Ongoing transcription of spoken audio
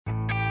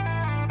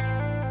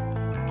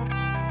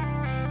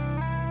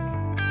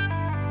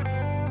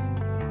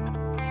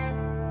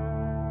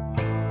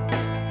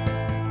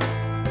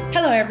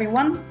Hello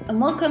everyone, and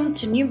welcome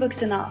to New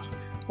Books in Art,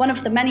 one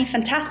of the many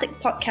fantastic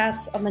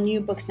podcasts on the New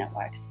Books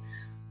Networks.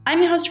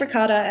 I'm your host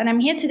Ricarda, and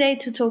I'm here today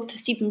to talk to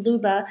Stephen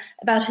Lubar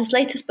about his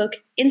latest book,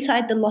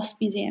 Inside the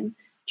Lost Museum,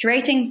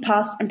 Curating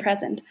Past and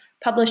Present,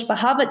 published by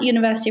Harvard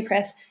University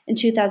Press in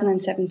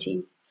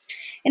 2017.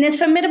 In his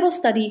formidable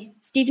study,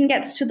 Stephen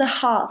gets to the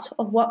heart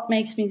of what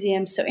makes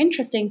museums so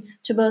interesting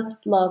to both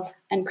love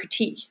and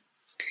critique.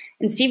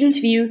 In Stephen's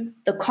view,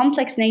 the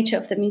complex nature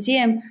of the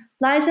museum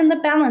lies in the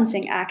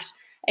balancing act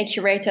a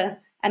curator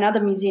and other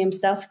museum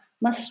staff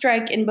must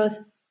strike in both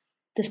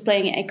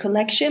displaying a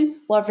collection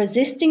while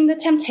resisting the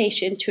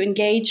temptation to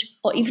engage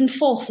or even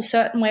force a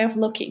certain way of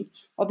looking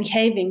or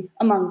behaving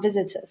among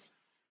visitors.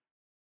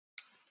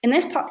 In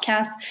this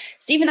podcast,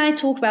 Steve and I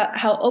talk about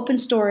how open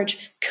storage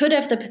could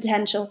have the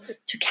potential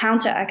to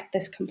counteract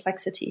this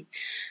complexity.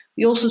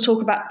 We also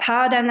talk about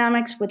power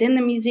dynamics within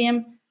the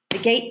museum, the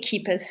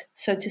gatekeepers,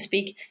 so to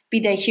speak, be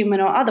they human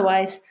or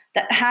otherwise,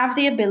 that have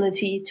the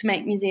ability to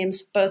make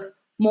museums both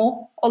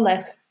more or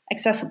less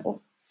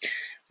accessible.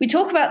 We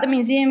talk about the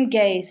museum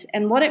gaze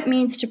and what it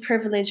means to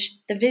privilege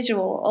the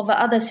visual over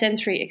other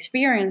sensory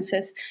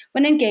experiences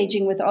when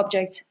engaging with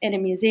objects in a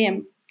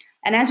museum.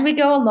 And as we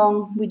go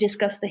along, we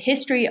discuss the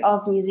history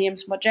of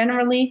museums more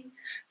generally,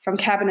 from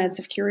cabinets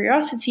of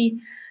curiosity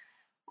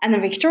and the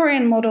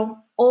Victorian model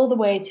all the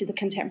way to the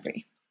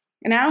contemporary.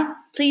 And now,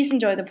 please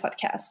enjoy the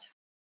podcast.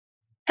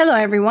 Hello,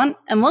 everyone,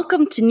 and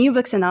welcome to New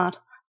Books in Art.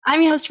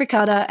 I'm your host,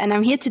 Ricarda, and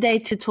I'm here today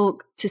to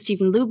talk to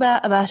Stephen Lubar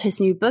about his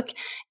new book,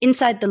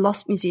 Inside the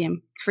Lost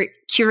Museum,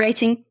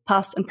 Curating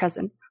Past and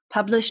Present,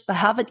 published by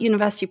Harvard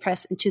University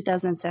Press in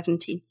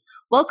 2017.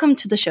 Welcome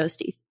to the show,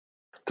 Steve.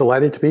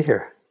 Delighted to be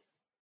here.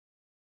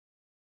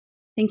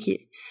 Thank you.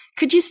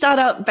 Could you start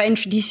out by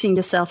introducing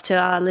yourself to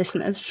our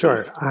listeners, please? Sure.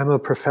 I'm a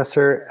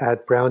professor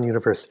at Brown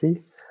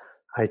University.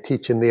 I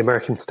teach in the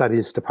American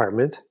Studies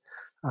Department,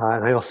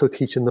 and I also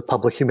teach in the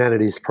Public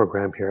Humanities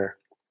program here.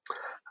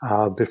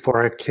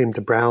 Before I came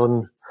to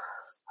Brown,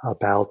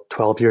 about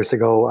 12 years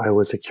ago, I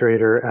was a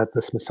curator at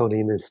the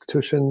Smithsonian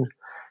Institution.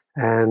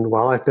 And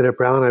while I've been at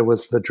Brown, I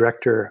was the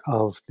director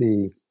of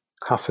the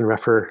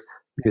Haffenreffer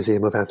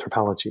Museum of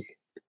Anthropology.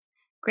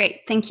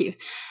 Great, thank you.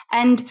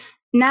 And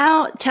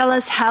now tell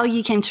us how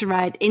you came to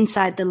write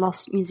Inside the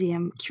Lost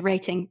Museum,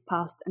 Curating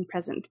Past and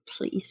Present,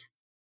 please.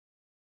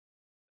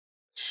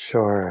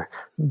 Sure.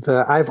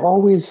 I've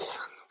always,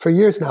 for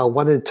years now,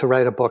 wanted to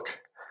write a book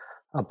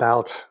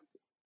about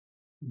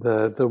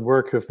the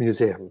work of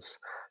museums,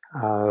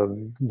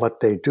 what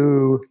they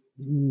do,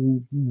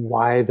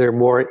 why they're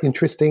more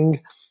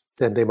interesting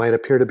than they might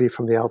appear to be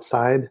from the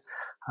outside,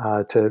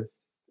 to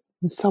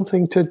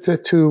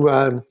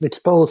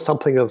expose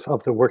something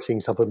of the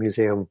workings of a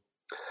museum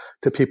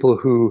to people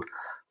who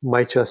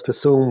might just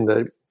assume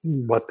that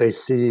what they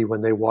see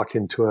when they walk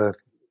into an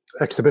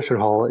exhibition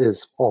hall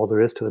is all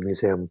there is to the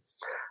museum,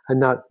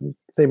 and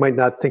they might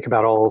not think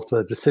about all of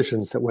the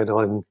decisions that went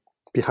on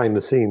behind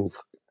the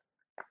scenes.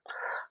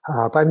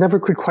 But I never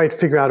could quite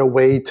figure out a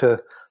way to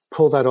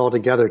pull that all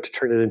together to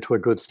turn it into a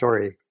good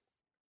story.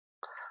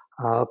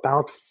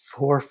 About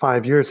 4 or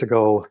 5 years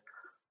ago,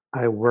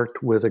 I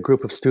worked with a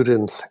group of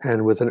students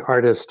and with an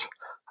artist,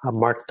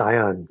 Mark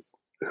Dion,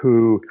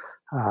 who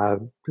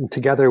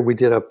together we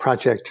did a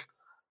project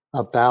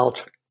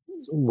about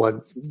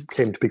what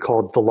came to be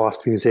called the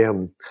Lost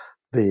Museum,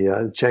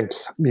 the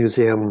Jenks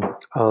Museum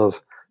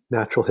of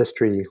Natural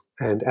History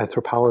and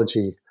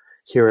Anthropology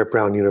here at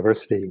Brown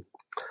University.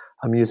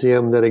 A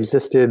museum that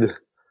existed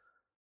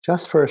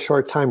just for a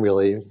short time,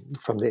 really,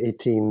 from the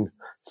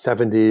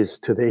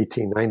 1870s to the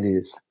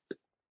 1890s,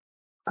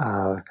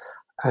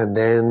 and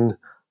then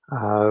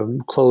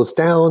closed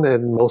down,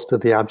 and most of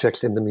the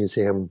objects in the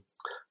museum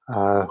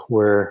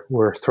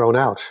were thrown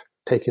out,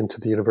 taken to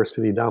the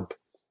university dump.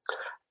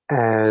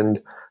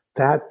 And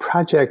that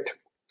project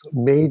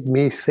made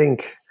me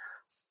think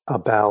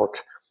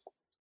about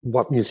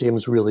what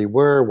museums really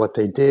were, what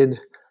they did,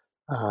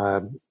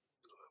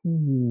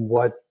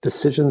 what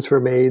decisions were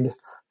made.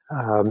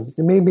 It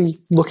made me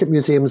look at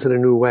museums in a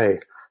new way,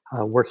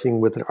 working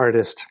with an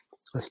artist,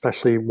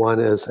 especially one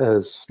as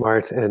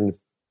smart and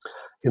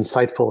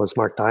insightful as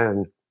Mark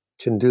Dion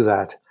can do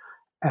that.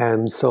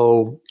 And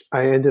so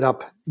I ended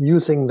up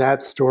using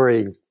that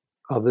story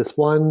of this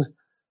one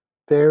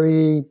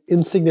very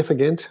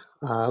insignificant,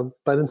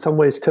 but in some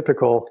ways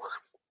typical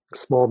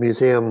small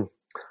museum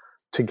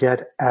to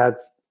get at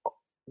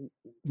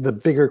the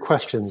bigger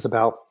questions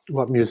about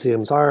what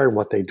museums are and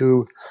what they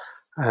do.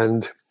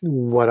 And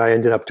what I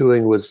ended up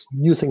doing was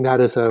using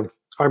that as an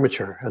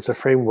armature, as a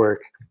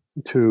framework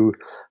to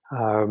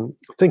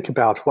think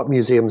about what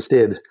museums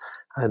did.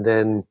 And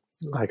then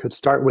I could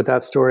start with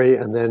that story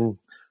and then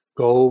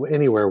go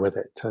anywhere with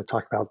it to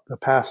talk about the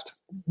past,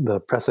 the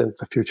present,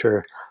 the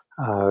future.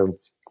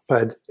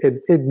 But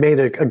it made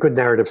a good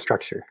narrative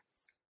structure.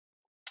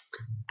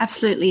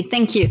 Absolutely.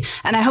 Thank you.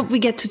 And I hope we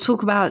get to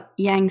talk about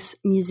Jenks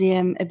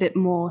Museum a bit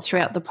more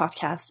throughout the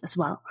podcast as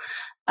well.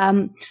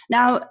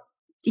 Now,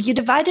 You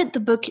divided the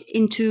book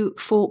into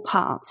 4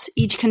 parts,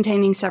 each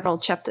containing several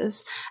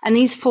chapters. And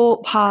these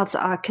 4 parts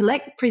are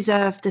collect,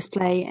 preserve,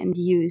 display, and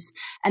use.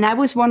 And I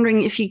was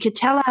wondering if you could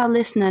tell our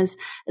listeners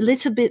a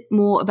little bit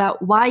more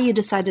about why you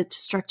decided to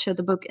structure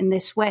the book in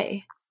this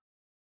way.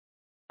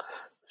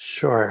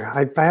 Sure.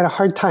 I had a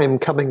hard time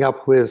coming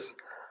up with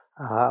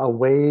a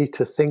way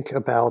to think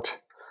about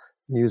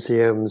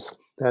museums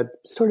that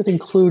sort of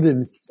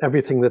included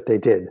everything that they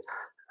did.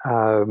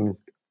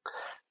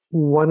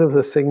 One of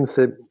the things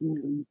that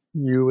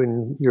you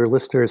and your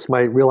listeners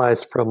might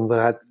realize from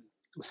that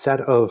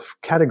set of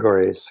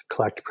categories,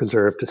 collect,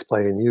 preserve,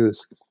 display, and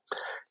use,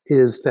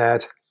 is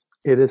that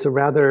it is a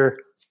rather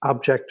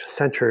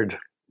object-centered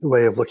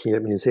way of looking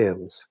at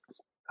museums.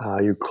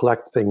 You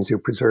collect things, you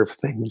preserve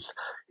things,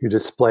 you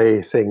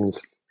display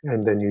things,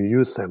 and then you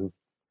use them.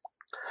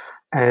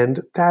 And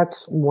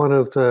that's one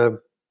of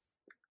the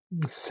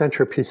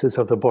centerpieces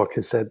of the book,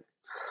 is that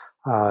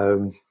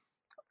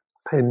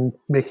and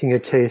making a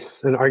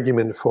case, an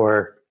argument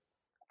for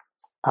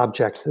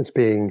objects as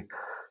being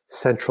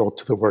central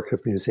to the work of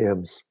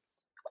museums.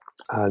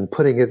 And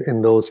putting it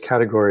in those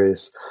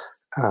categories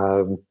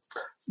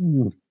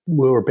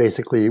were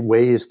basically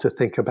ways to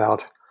think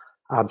about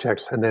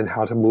objects and then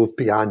how to move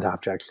beyond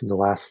objects in the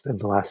last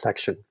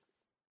section.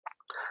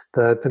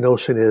 The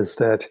notion is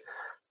that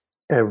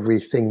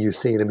everything you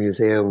see in a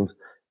museum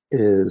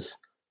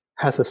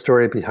has a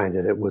story behind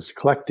it. It was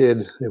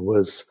collected, it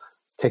was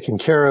taken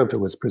care of, it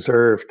was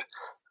preserved,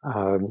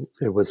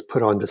 it was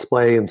put on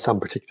display in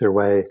some particular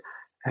way,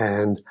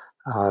 and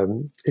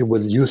it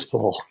was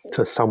useful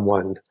to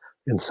someone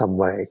in some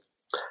way.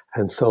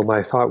 And so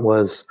my thought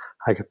was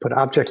I could put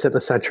objects at the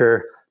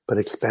center, but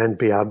expand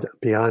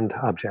beyond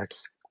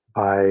objects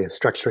by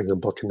structuring the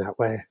book in that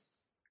way.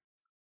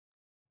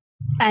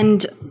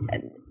 And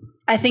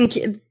I think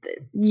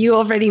you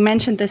already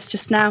mentioned this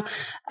just now.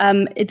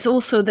 It's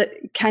also that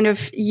kind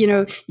of,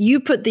 you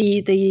put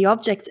the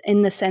object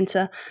in the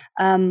center,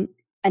 and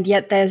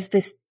yet there's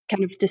this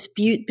kind of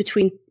dispute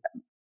between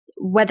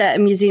whether a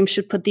museum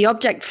should put the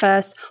object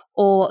first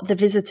or the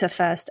visitor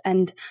first.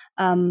 And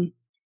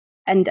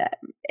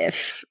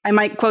if I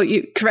might quote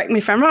you, correct me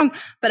if I'm wrong,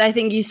 but I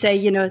think you say,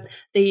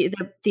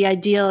 the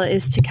ideal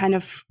is to kind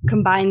of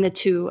combine the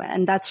two,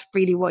 and that's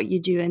really what you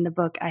do in the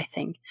book, I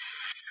think.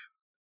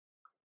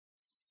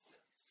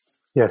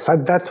 Yes,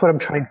 that's what I'm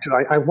trying to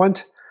do. I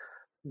want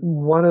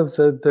one of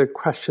the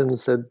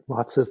questions that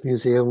lots of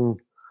museum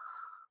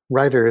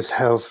writers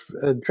have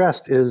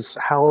addressed is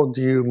how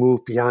do you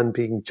move beyond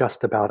being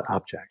just about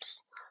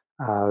objects?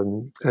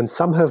 And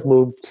some have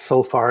moved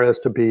so far as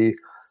to be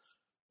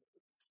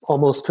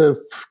almost to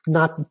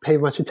not pay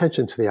much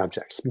attention to the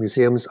objects.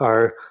 Museums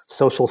are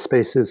social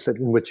spaces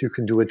in which you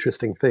can do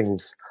interesting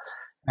things.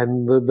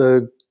 And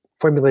the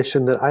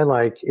formulation that I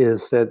like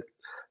is that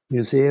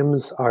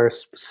museums are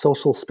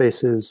social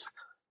spaces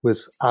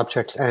with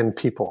objects and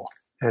people.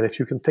 And if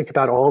you can think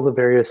about all the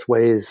various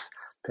ways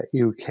that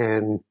you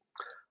can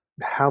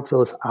have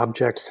those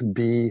objects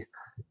be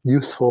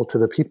useful to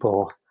the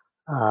people,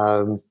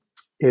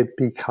 it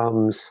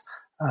becomes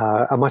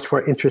a much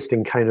more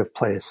interesting kind of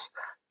place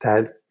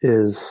that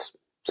is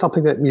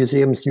something that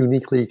museums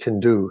uniquely can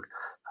do,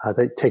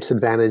 that takes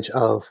advantage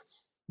of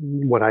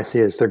what I see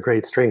as their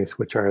great strength,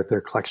 which are their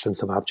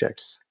collections of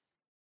objects.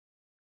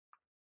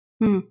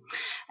 And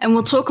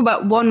we'll talk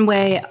about one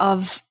way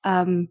of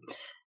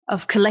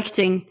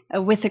collecting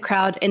with the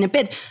crowd in a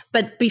bit.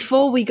 But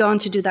before we go on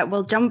to do that,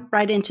 we'll jump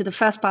right into the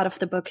first part of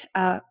the book,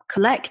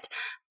 Collect.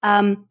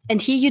 And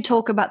here you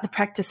talk about the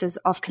practices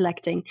of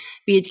collecting,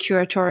 be it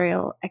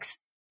curatorial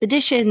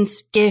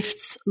expeditions,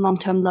 gifts,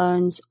 long-term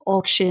loans,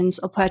 auctions,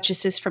 or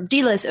purchases from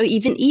dealers, or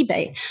even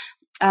eBay.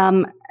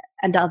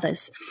 And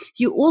others.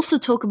 You also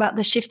talk about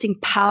the shifting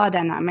power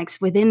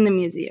dynamics within the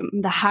museum,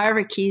 the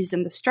hierarchies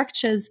and the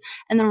structures,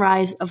 and the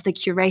rise of the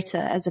curator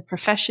as a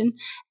profession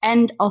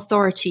and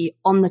authority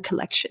on the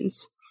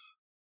collections,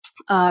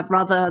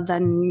 rather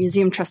than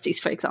museum trustees,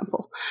 for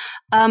example.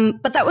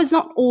 But that was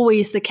not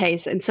always the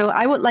case. And so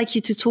I would like you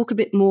to talk a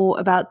bit more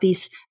about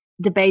these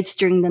debates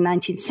during the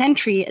 19th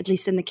century, at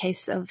least in the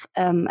case of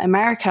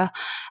America,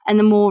 and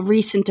the more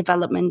recent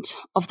development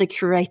of the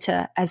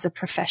curator as a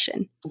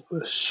profession.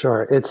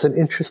 Sure. It's an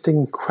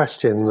interesting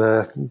question.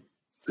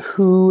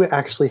 Who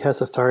actually has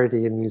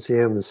authority in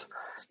museums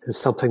is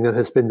something that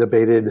has been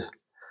debated,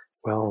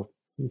 well,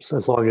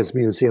 as long as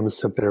museums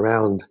have been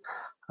around.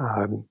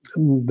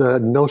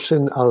 The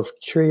notion of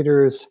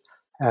curators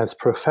as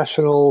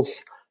professionals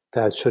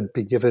that should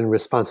be given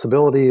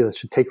responsibility, that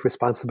should take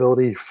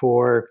responsibility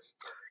for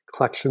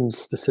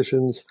collections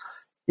decisions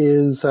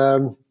has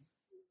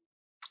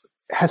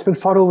been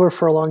fought over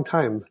for a long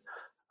time.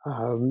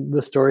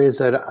 The stories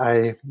that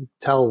I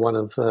tell, one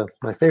of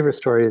my favorite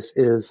stories,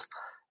 is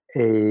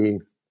a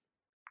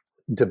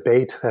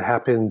debate that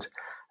happened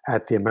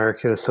at the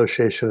American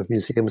Association of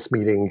Museums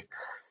meeting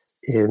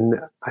in,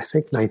 I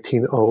think,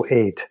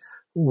 1908,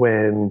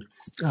 when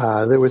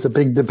there was a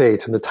big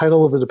debate. And the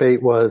title of the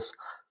debate was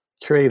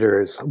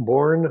Curators,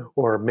 Born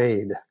or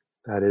Made?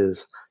 That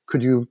is,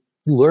 could you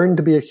learn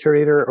to be a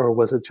curator, or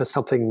was it just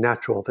something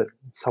natural that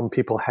some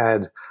people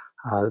had?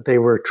 They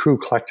were true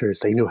collectors.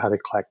 They knew how to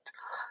collect.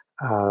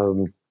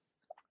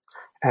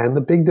 And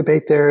the big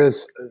debate there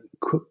is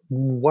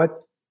what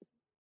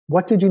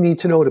did you need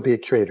to know to be a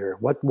curator?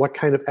 What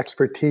kind of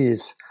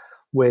expertise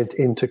went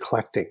into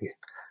collecting?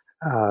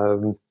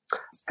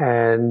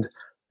 And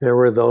there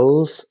were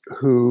those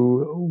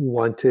who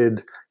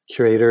wanted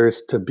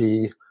curators to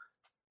be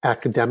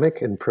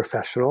academic and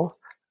professional,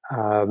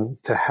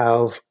 to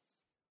have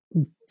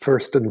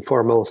first and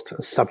foremost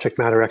subject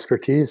matter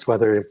expertise,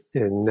 whether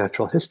in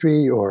natural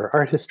history or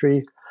art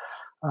history.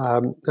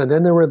 And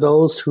then there were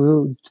those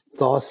who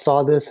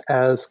saw this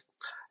as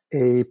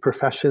a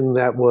profession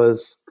that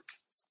was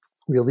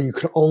really, you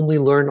could only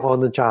learn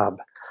on the job,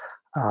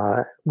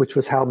 which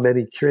was how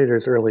many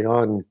curators early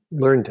on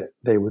learned it.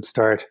 They would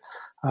start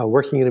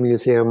working in a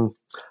museum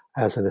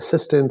as an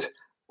assistant,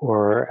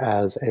 or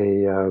as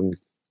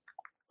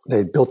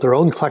they built their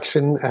own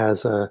collection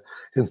as an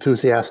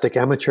enthusiastic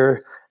amateur,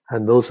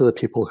 and those are the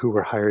people who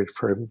were hired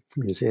for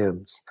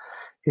museums.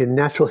 In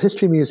natural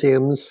history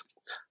museums,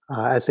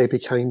 as they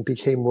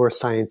became more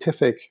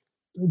scientific,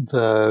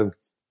 the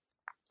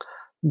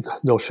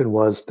notion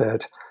was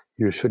that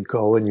you should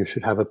go and you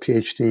should have a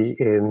PhD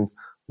in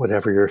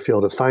whatever your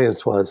field of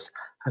science was,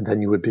 and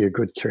then you would be a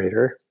good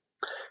curator.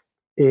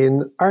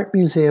 In art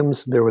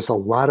museums, there was a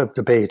lot of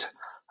debate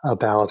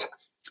about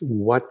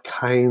what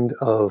kind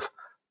of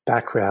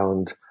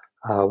background,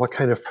 what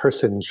kind of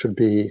person should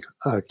be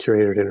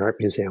curated in an art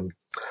museum.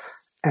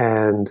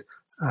 And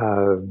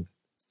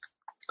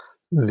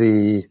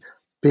the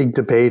big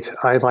debate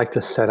I'd like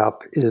to set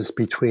up is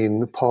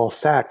between Paul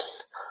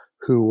Sachs,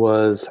 who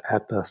was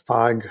at the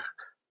Fogg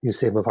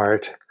Museum of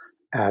Art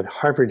at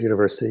Harvard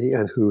University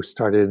and who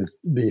started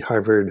the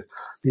Harvard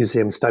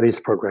Museum Studies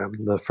program,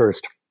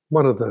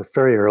 one of the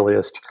very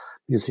earliest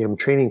museum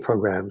training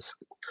programs.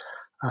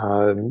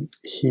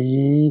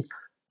 He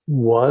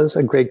was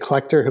a great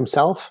collector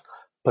himself,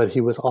 but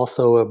he was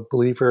also a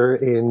believer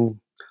in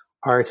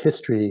art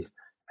history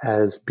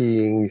as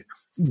being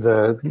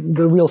the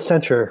real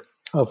center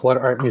of what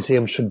art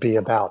museums should be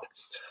about,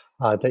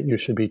 that you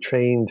should be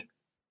trained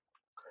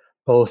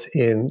both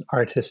in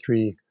art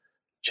history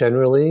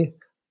generally,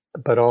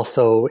 but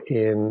also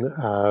in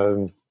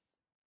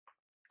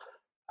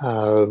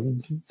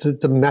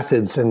the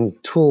methods and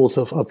tools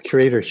of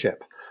curatorship,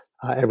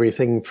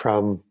 everything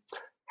from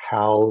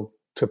how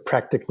to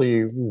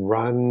practically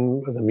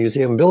run the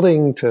museum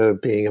building, to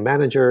being a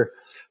manager,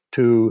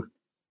 to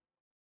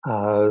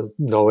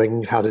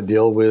knowing how to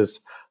deal with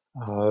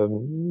art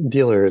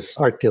dealers,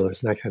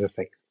 and that kind of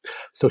thing.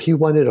 So he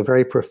wanted a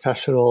very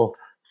professional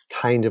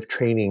kind of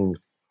training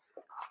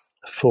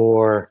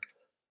for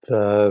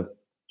the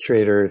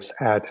curators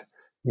at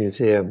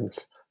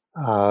museums.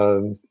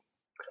 The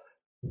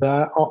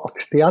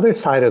other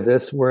side of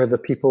this were the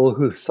people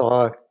who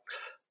saw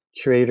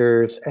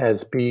curators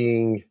as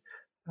being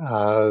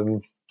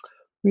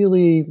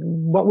really,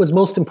 what was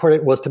most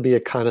important was to be a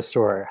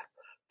connoisseur,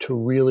 to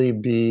really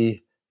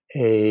be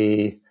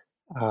an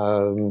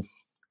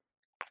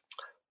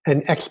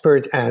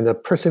expert and a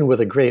person with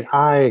a great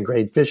eye, a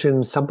great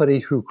vision, somebody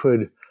who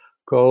could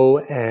go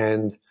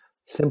and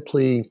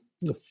simply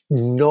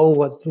know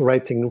what the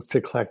right thing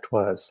to collect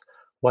was,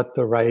 what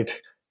the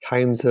right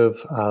kinds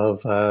of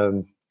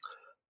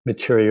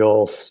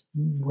materials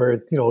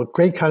were. A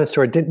great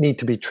connoisseur didn't need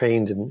to be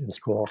trained in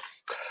school.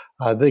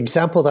 The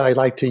example that I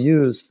like to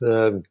use,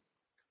 the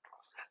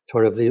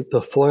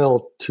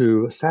foil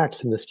to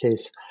Sachs in this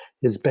case,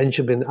 is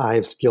Benjamin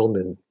Ives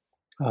Gilman.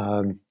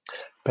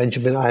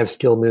 Benjamin Ives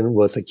Gilman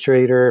was a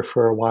curator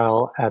for a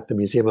while at the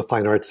Museum of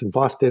Fine Arts in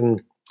Boston,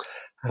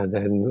 and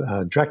then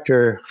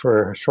director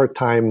for a short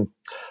time,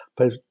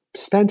 but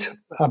spent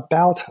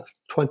about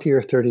 20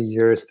 or 30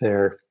 years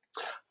there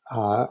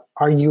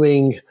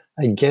arguing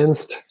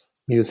against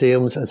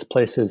museums as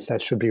places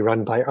that should be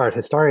run by art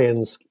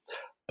historians,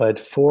 but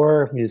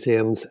for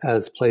museums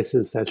as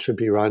places that should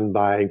be run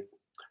by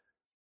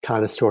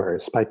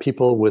connoisseurs, by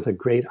people with a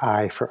great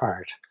eye for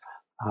art.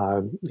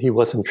 He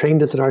wasn't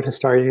trained as an art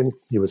historian.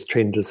 He was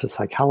trained as a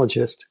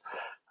psychologist.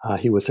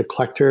 He was a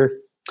collector.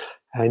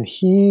 And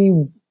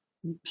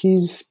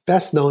he's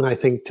best known, I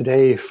think,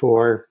 today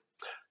for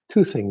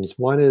two things.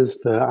 One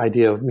is the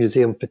idea of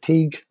museum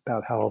fatigue,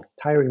 about how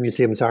tiring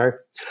museums are,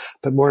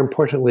 but more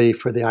importantly,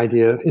 for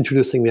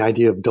introducing the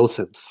idea of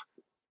docents.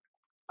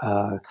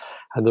 And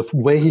the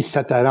way he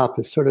set that up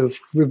is sort of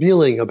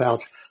revealing about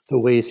the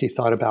ways he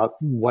thought about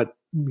what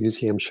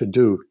museums should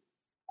do.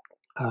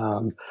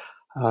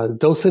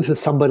 Docent is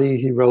somebody,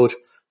 he wrote,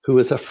 who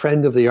is a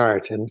friend of the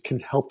art and can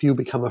help you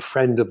become a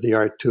friend of the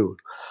art too.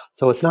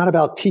 So it's not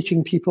about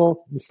teaching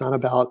people. It's not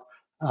about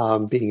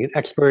being an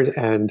expert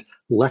and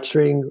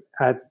lecturing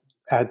at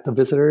the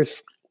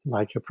visitors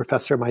like a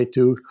professor might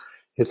do.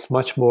 It's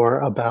much more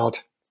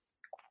about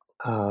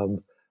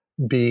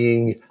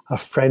being a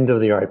friend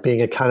of the art,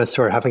 being a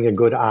connoisseur, having a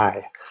good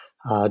eye.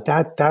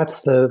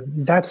 That's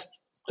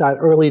that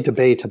early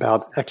debate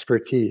about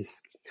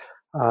expertise.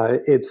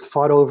 It's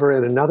fought over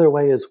in another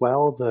way as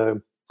well.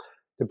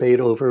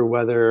 debate over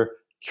whether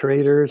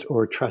curators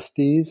or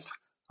trustees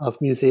of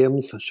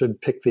museums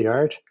should pick the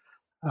art.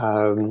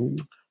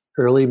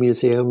 Early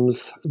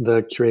museums,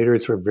 the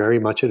curators were very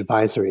much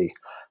advisory.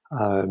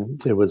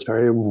 It was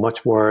very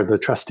much more the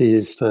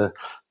trustees, the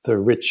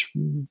rich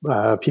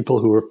people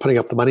who were putting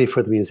up the money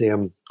for the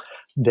museum.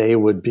 They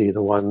would be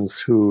the ones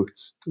who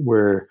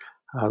were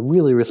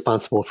really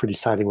responsible for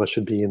deciding what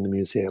should be in the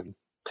museum.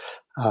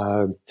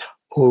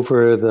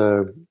 Over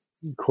the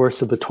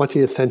course of the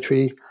 20th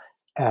century,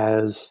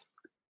 as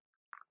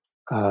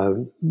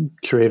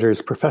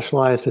curators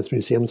professionalized, as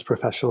museums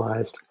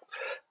professionalized,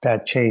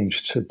 that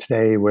changed to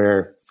today,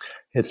 where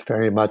it's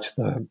very much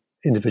the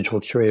individual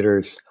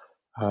curator's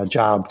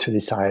job to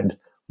decide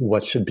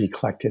what should be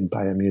collected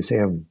by a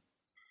museum.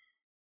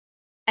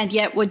 And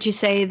yet, would you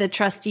say the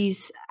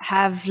trustees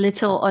have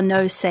little or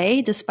no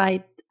say,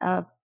 despite,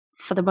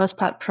 for the most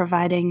part,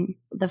 providing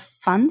the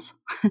funds?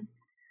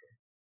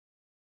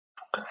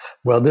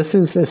 Well, this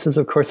is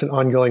of course an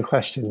ongoing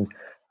question.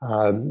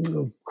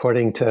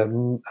 According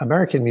to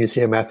American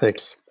museum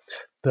ethics,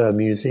 the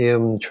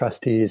museum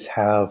trustees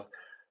have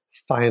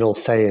final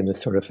say in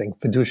this sort of thing,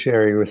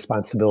 fiduciary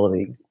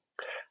responsibility.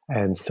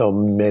 And so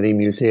many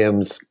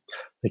museums,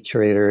 the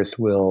curators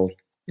will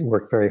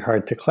work very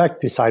hard to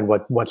collect, decide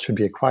what should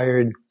be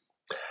acquired.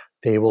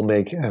 They will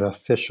make an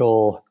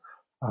official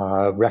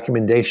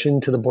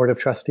recommendation to the Board of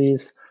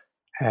Trustees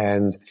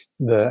and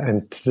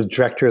to the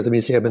director of the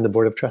museum and the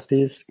Board of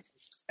Trustees.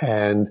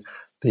 And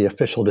the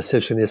official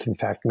decision is in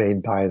fact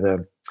made by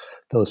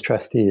those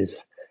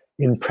trustees.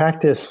 In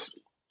practice,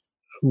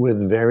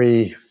 with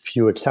very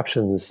few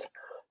exceptions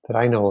that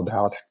I know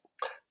about,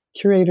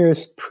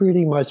 curators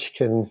pretty much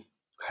can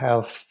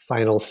have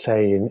final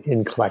say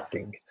in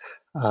collecting.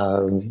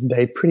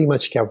 They pretty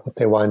much get what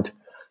they want,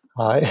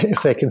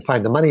 if they can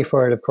find the money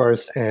for it, of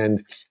course,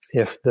 and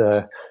if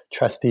the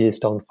trustees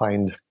don't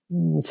find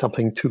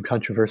something too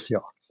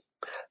controversial.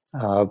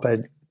 But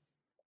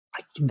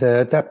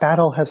that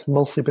battle has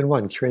mostly been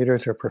won.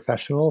 Curators are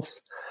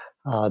professionals.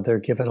 They're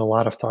given a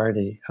lot of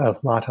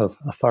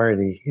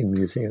authority in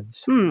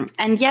museums.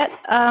 And yet,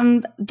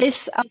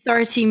 this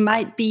authority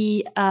might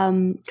be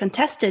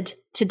contested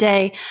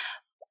today.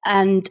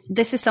 And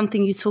this is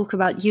something you talk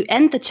about. You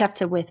end the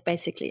chapter with,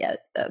 basically,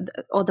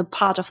 or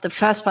the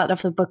first part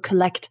of the book,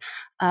 Collect,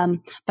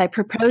 by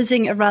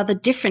proposing a rather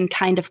different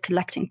kind of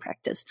collecting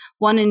practice,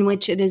 one in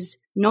which it is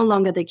no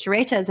longer the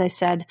curator, as I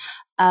said,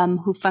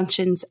 who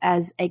functions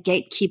as a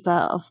gatekeeper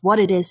of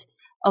what is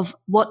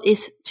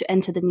to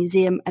enter the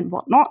museum and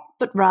what not,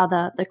 but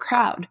rather the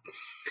crowd.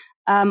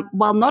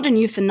 While not a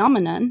new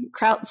phenomenon,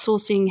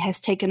 crowdsourcing has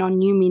taken on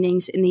new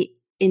meanings in the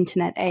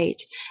internet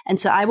age. And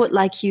so I would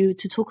like you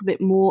to talk a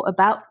bit more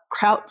about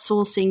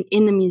crowdsourcing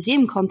in the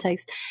museum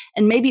context,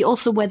 and maybe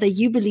also whether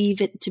you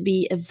believe it to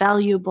be a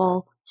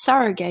valuable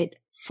surrogate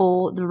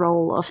for the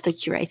role of the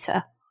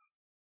curator.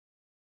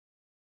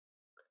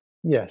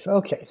 Yes.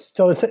 Okay.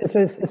 So it's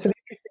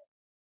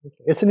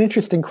an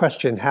interesting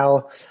question,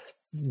 how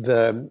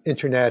the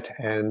internet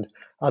and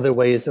other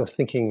ways of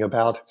thinking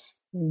about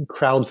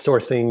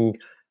crowdsourcing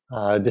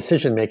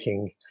decision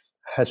making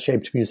has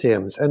shaped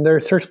museums. And there are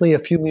certainly a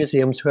few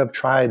museums who have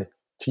tried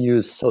to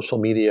use social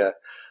media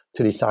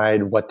to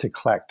decide what to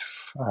collect,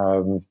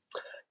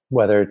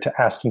 whether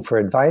to asking for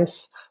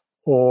advice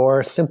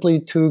or simply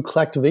to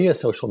collect via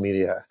social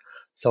media.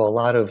 So a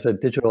lot of the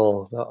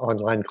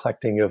online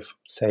collecting of,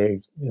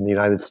 say, in the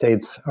United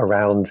States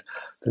around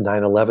the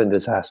 9/11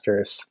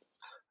 disasters,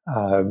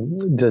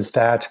 does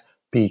that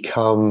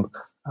become,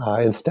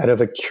 instead of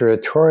a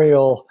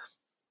curatorial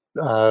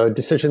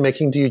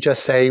decision-making, do you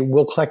just say,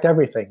 we'll collect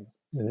everything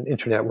in an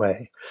internet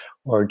way?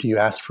 Or do you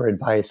ask for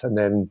advice and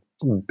then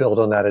build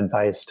on that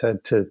advice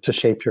to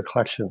shape your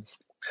collections?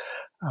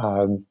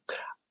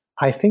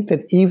 I think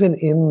that even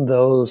in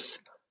those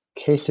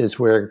cases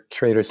where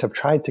curators have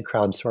tried to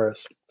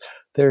crowdsource,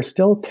 there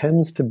still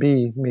tends to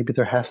be, maybe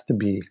there has to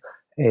be,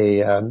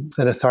 an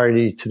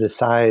authority to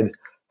decide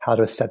how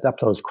to set up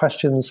those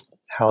questions,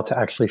 how to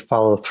actually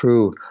follow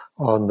through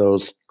on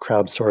those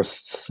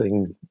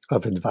crowdsourcing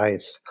of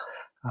advice.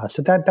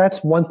 So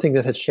that's one thing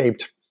that has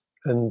shaped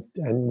and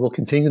will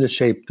continue to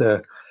shape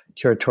the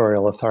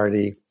curatorial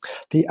authority.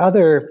 The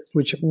other,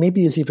 which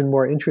maybe is even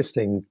more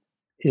interesting,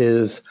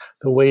 is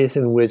the ways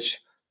in which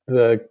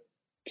the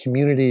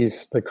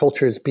communities, the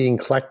cultures being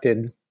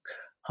collected,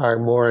 are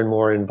more and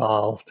more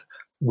involved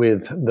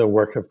with the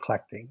work of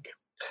collecting.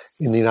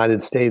 In the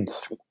United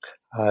States,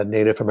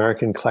 Native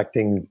American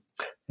collecting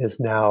is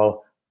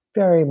now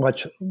very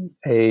much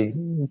a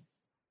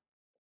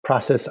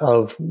process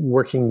of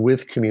working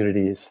with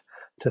communities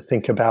to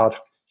think about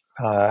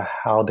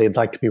how they'd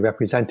like to be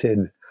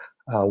represented,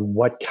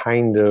 what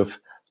kind of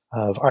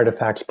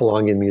artifacts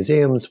belong in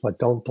museums, what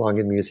don't belong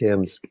in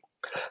museums.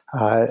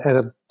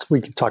 And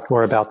we can talk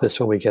more about this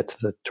when we get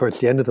to towards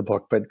the end of the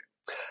book, but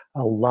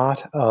a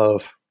lot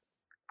of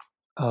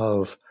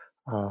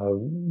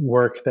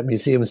work that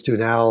museums do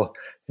now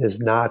is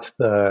not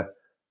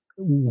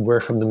we're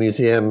from the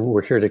museum,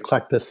 we're here to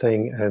collect this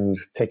thing and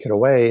take it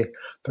away,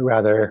 but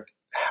rather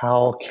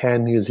how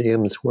can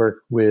museums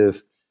work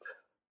with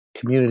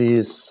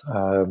communities,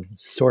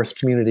 source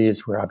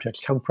communities where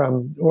objects come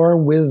from, or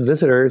with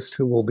visitors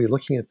who will be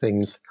looking at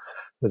things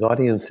with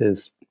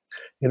audiences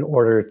in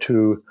order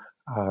to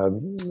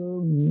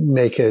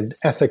make an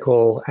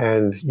ethical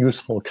and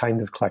useful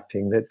kind of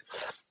collecting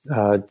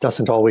that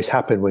doesn't always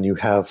happen when you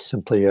have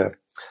simply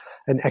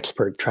an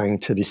expert trying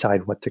to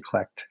decide what to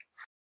collect.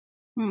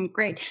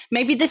 Great.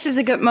 Maybe this is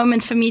a good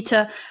moment for me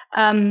to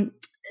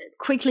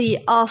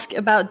quickly ask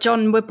about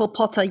John Whipple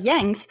Potter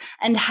Yanks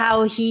and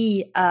how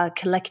he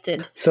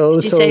collected.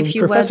 Could you say a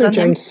few Professor words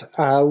on Jenks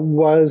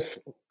was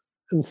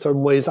in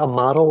some ways a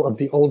model of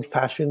the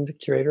old-fashioned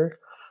curator.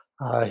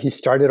 He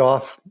started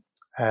off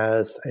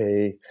as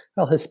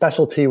his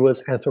specialty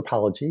was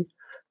anthropology.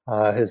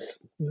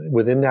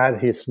 Within that,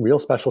 his real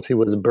specialty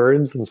was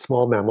birds and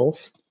small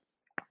mammals.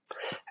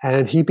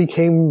 And he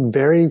became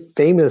very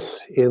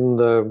famous in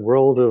the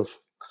world of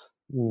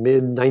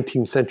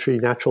mid-19th century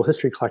natural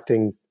history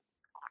collecting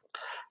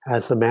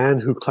as the man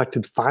who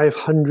collected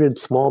 500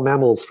 small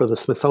mammals for the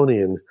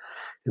Smithsonian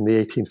in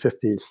the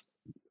 1850s.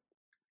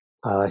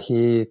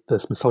 The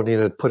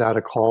Smithsonian had put out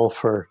a call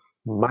for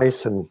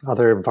mice and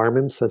other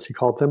varmints, as he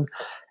called them,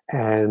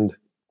 and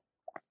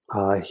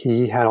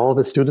he had all of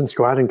his students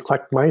go out and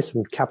collect mice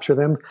and capture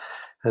them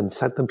and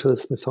sent them to the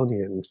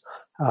Smithsonian.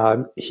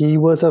 He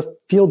was a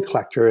field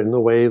collector in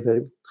the way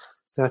that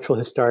natural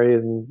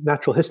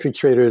history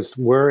curators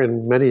were,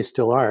 and many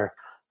still are.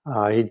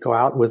 He'd go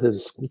out with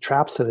his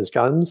traps and his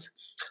guns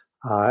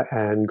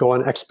and go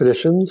on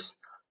expeditions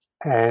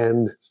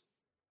and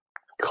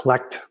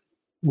collect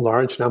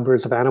large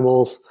numbers of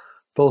animals,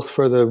 both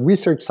for the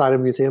research side of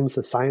museums,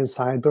 the science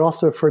side, but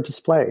also for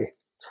display.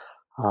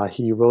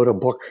 He wrote a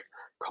book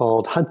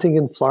called Hunting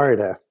in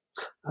Florida,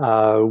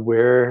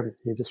 where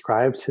he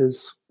describes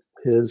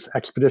his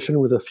expedition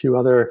with a few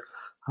other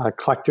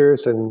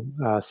collectors and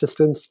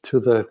assistants to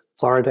the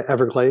Florida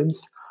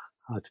Everglades,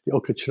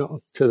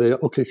 to the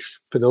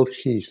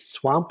Okefenokee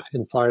Swamp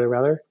in Florida,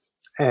 rather,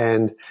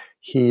 and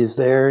he's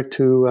there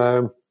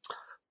to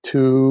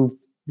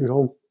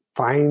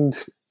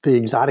find the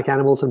exotic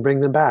animals and bring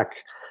them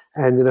back.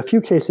 And in a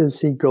few cases,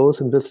 he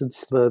goes and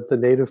visits the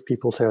native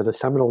peoples there, the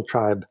Seminole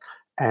tribe,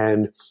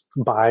 and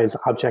buys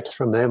objects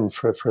from them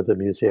for the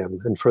museum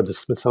and for the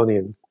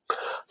Smithsonian.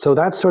 So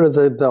that's sort of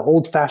the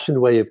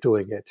old-fashioned way of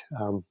doing it.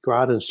 Go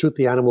out and shoot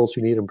the animals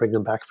you need and bring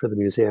them back for the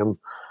museum,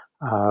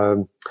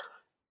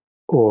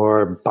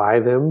 or buy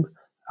them.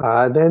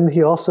 Then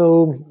he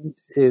also,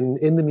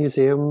 in the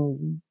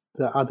museum,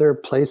 the other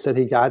place that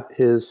he got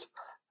his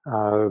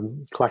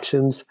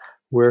collections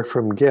were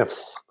from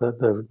gifts.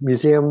 The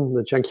museum,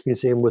 the Jenks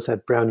Museum, was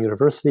at Brown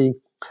University,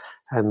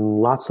 and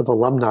lots of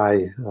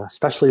alumni,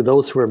 especially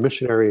those who were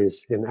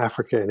missionaries in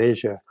Africa and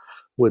Asia,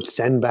 would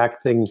send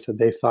back things that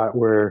they thought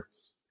were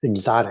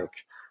exotic,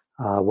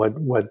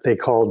 what they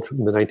called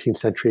in the 19th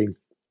century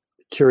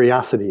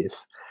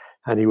curiosities,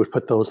 and he would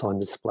put those on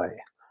display.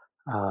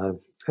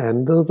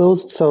 And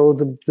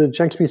the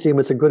Jenks Museum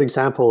is a good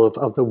example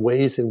of the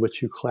ways in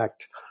which you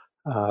collect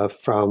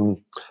from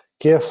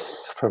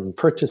gifts, from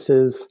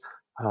purchases,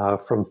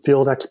 from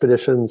field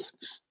expeditions,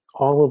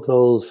 all of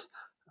those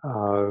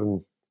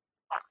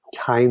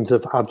kinds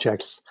of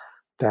objects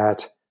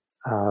that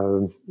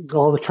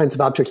all the kinds of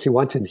objects he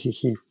wanted,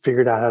 he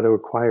figured out how to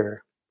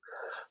acquire.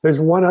 There's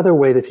one other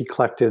way that he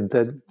collected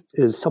that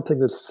is something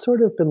that's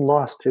sort of been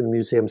lost in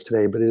museums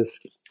today, but is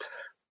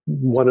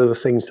one of the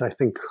things I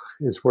think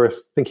is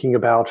worth thinking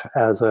about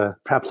as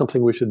perhaps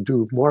something we should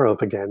do more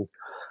of again.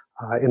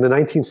 In the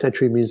 19th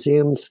century,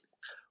 museums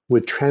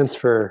would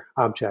transfer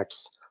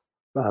objects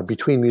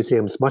between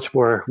museums much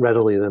more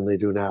readily than they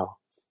do now.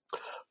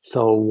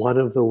 So one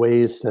of the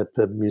ways that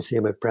the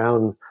museum at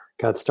Brown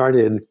got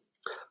started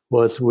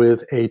was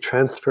with a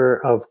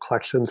transfer of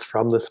collections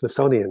from the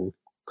Smithsonian.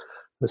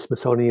 The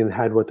Smithsonian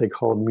had what they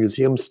called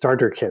museum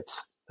starter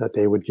kits that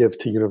they would give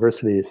to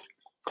universities,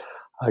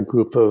 a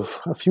group of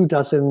a few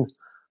dozen,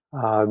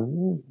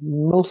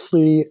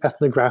 mostly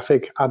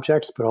ethnographic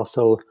objects, but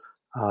also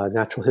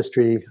natural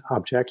history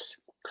objects.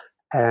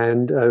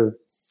 And a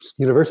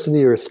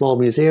university or a small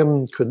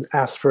museum could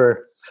ask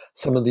for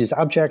some of these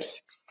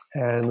objects,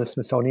 and the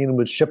Smithsonian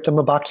would ship them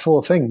a box full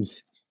of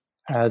things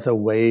as a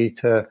way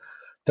to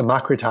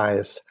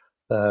democratize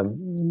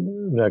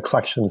the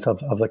collections of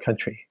the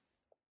country.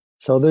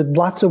 So there are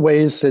lots of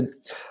ways that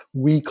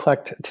we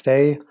collect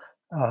today.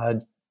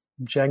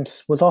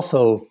 Jenks was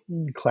also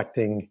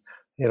collecting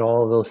in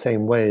all of those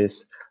same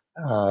ways,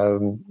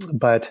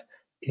 but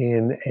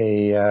in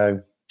a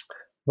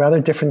rather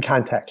different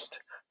context.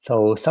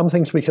 So some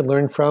things we can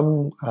learn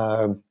from,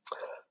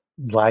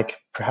 like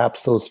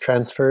perhaps those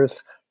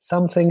transfers.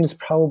 Some things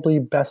probably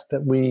best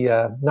that we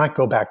not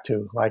go back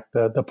to, like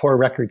the poor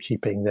record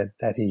keeping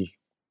that he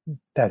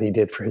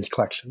did for his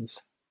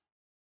collections.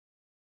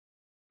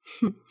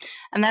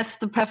 And that's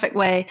the perfect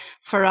way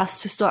for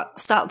us to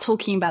start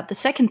talking about the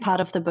second part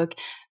of the book,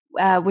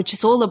 which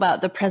is all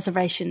about the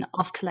preservation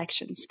of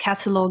collections,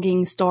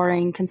 cataloging,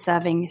 storing,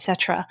 conserving,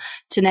 etc.,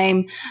 to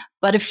name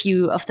but a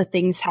few of the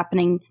things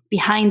happening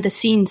behind the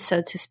scenes,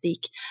 so to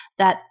speak,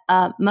 that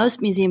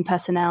most museum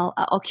personnel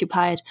are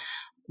occupied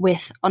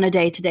with on a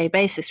day-to-day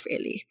basis,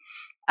 really.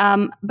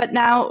 But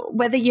now,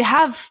 whether you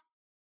have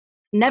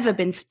never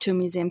been to a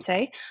museum,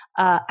 say,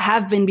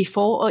 have been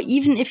before, or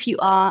even if you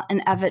are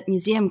an avid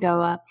museum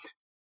goer,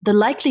 the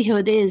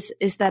likelihood is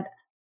that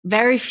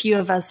very few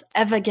of us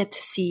ever get to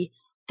see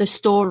the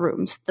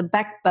storerooms, the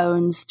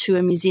backbones to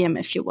a museum,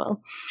 if you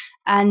will.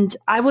 And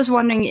I was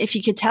wondering if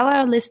you could tell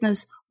our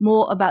listeners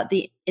more about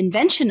the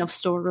invention of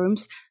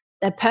storerooms,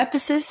 their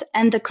purposes,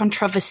 and the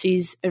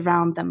controversies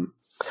around them.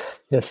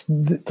 Yes,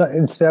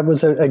 that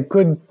was a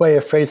good way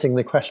of phrasing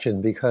the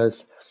question,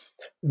 because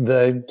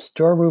the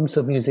storerooms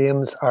of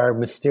museums are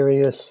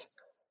mysterious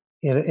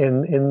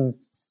in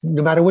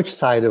no matter which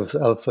side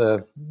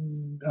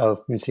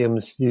of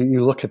museums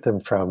you look at them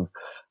from.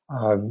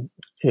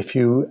 If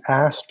you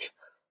ask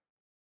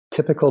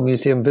typical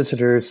museum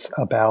visitors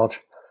about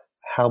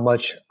how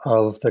much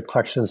of the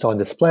collection is on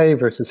display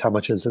versus how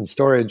much is in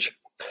storage,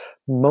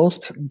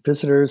 most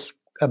visitors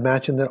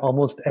imagine that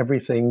almost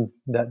everything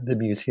that the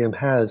museum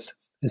has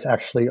is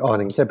actually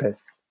on exhibit.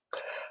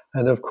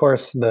 And of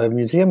course, the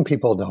museum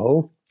people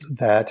know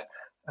that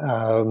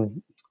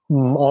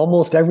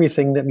almost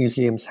everything that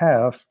museums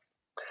have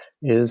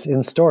is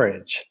in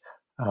storage.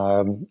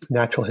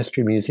 Natural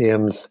history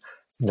museums,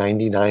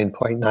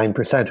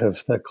 99.9%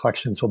 of the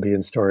collections will be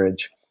in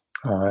storage.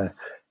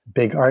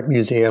 Big art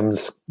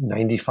museums,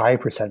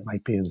 95%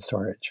 might be in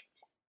storage.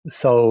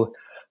 So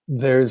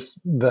there's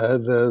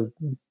the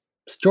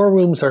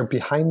storerooms are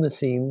behind the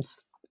scenes.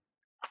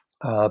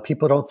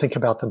 People don't think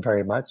about them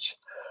very much.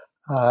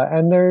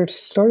 And they're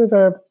sort of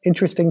an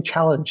interesting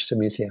challenge to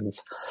museums.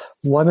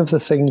 One of the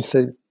things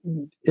that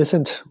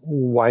isn't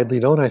widely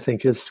known, I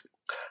think, is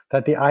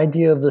that the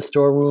idea of the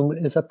storeroom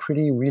is a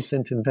pretty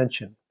recent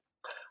invention.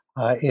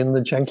 In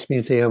the Jenks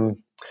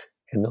Museum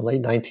in the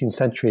late 19th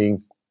century,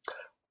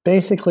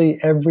 basically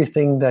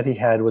everything that he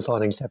had was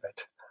on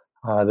exhibit.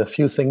 The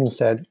few things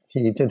that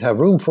he didn't have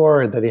room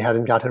for and that he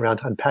hadn't gotten around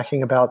to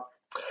unpacking about,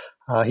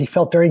 he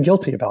felt very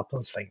guilty about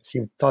those things.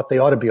 He thought they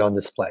ought to be on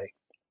display.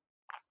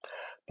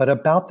 But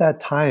about that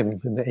time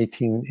in the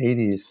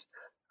 1880s,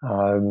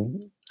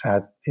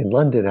 in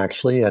London,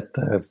 actually, at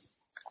the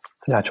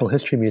Natural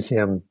History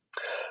Museum,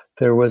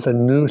 there was a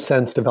new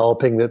sense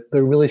developing that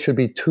there really should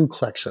be two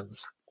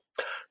collections.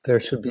 There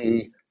should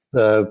be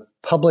the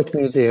public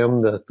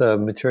museum, the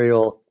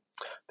material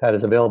that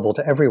is available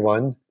to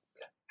everyone,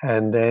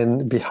 and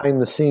then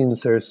behind the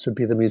scenes, there should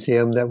be the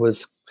museum that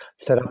was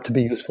set up to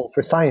be useful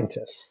for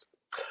scientists.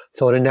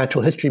 So in a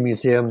natural history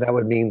museum, that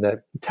would mean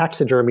that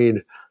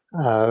taxidermied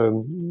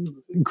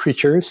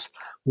creatures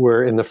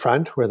were in the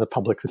front where the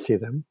public could see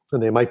them,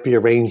 and they might be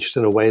arranged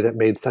in a way that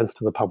made sense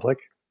to the public,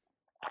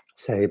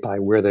 say by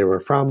where they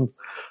were from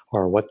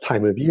or what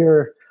time of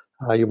year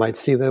you might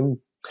see them.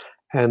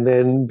 And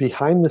then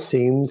behind the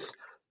scenes,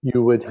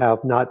 you would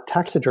have not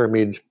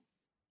taxidermied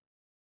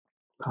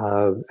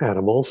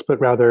animals, but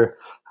rather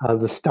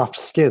the stuffed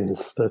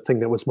skins, the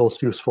thing that was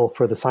most useful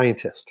for the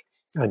scientist.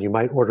 And you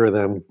might order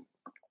them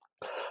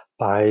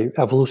by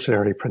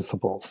evolutionary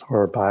principles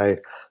or by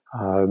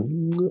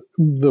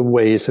the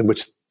ways in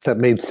which that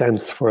made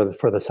sense for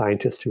the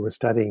scientists who were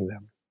studying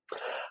them.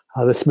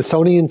 The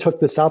Smithsonian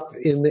took this up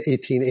in the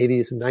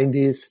 1880s and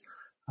 90s.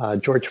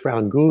 George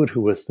Brown Goode,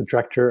 who was the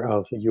director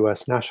of the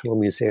U.S. National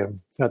Museum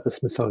at the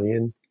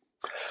Smithsonian,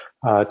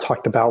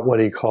 talked about what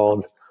he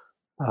called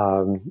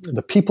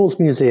the People's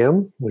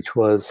Museum, which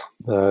was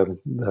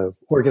the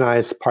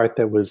organized part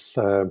that was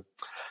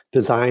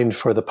designed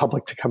for the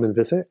public to come and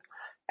visit,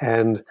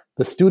 and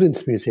the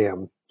Students'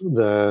 Museum,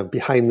 the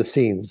behind the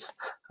scenes,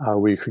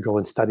 where you could go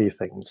and study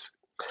things.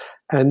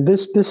 And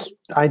this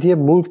idea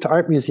moved to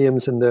art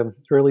museums in the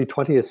early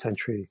 20th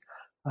century,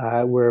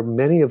 where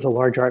many of the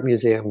large art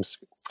museums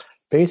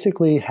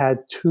basically had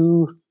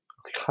two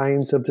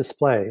kinds of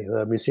display.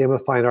 The Museum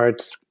of Fine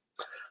Arts,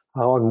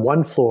 on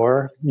one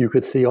floor, you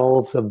could see all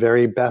of the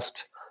very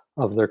best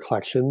of their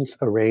collections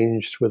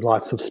arranged with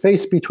lots of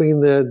space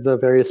between the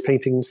various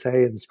paintings,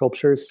 say, and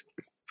sculptures,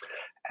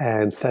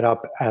 and set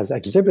up as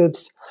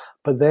exhibits.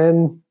 But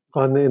then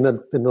in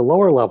the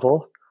lower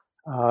level,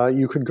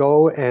 you could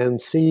go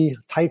and see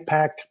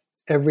tight-packed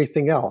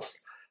everything else.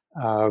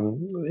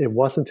 It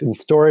wasn't in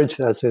storage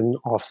as in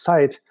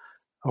off-site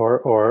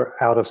or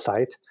out of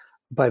sight,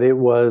 but it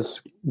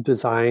was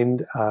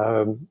designed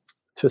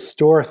to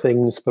store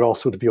things, but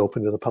also to be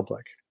open to the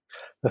public.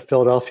 The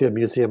Philadelphia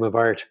Museum of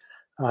Art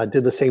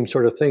did the same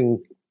sort of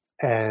thing,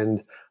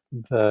 and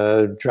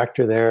the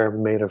director there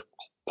made a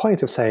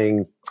point of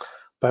saying,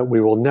 but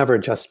we will never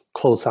just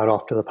close that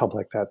off to the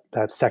public,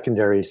 that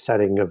secondary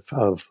setting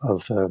of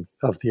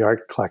the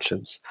art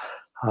collections.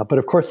 But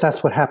of course,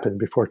 that's what happened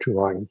before too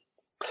long.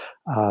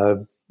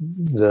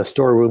 The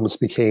storerooms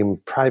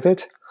became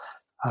private.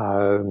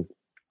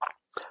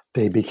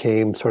 They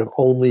became sort of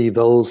only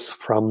those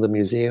from the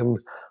museum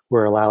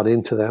were allowed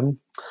into them.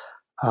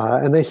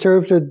 And they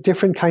served a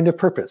different kind of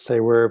purpose.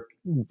 They were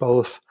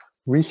both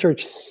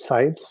research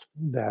sites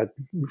that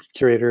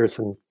curators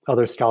and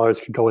other scholars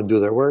could go and do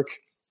their work.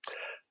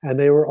 And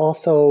they were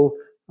also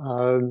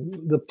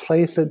the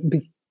place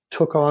that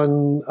took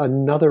on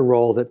another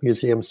role that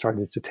museums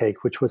started to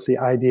take, which was the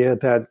idea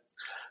that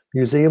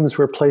museums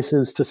were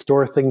places to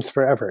store things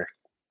forever.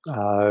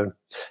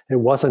 It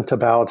wasn't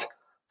about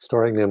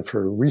storing them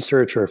for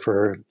research or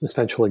for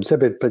eventual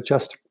exhibit, but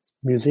just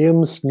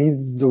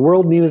the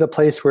world needed a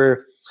place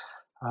where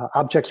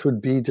objects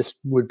would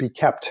be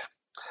kept.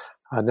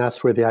 And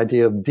that's where the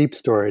idea of deep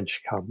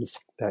storage comes,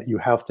 that you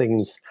have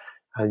things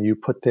and you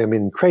put them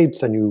in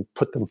crates and you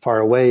put them far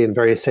away in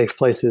very safe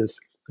places,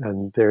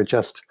 and they're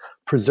just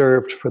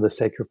preserved for the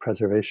sake of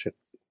preservation.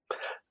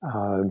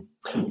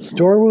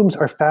 Storerooms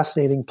are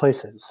fascinating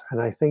places, and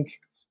I think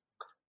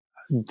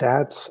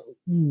that's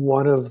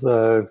one of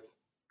the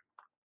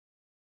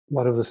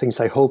things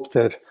I hope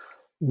that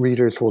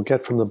readers will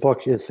get from the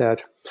book is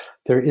that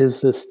there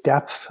is this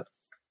depth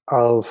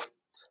of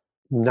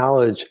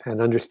knowledge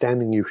and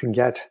understanding you can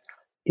get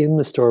in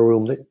the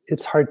storeroom that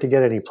it's hard to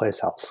get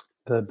anyplace else.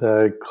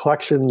 The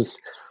collections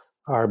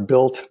are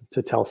built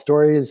to tell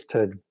stories,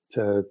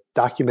 to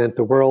document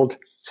the world,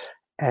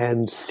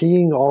 and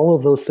seeing all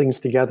of those things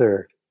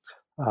together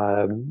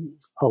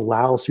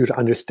allows you to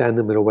understand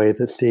them in a way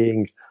that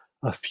seeing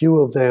a few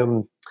of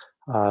them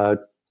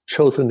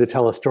chosen to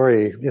tell a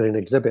story in an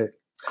exhibit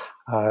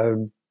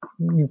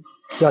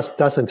just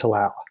doesn't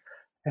allow.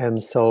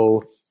 And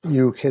so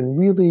you can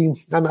really,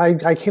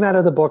 I came out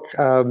of the book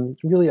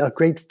really a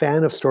great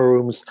fan of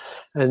storerooms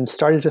and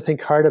started to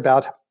think hard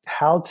about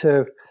how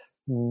to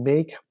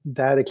make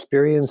that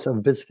experience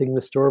of visiting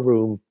the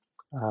storeroom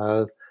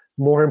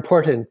more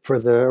important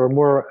or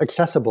more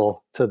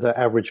accessible to the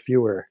average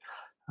viewer.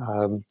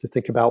 To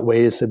think about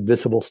ways that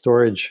visible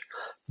storage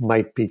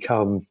might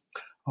become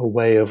a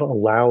way of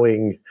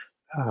allowing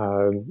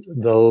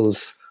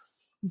those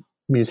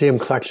museum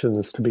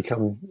collections to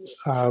become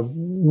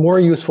more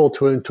useful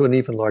to an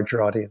even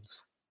larger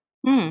audience.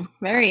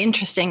 Very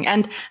interesting.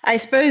 And I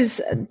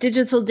suppose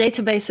digital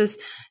databases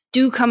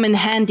do come in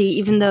handy,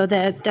 even though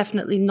they're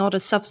definitely not a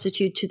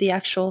substitute to the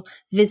actual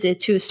visit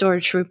to a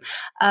storage room.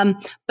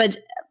 But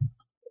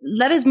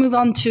let us move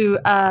on to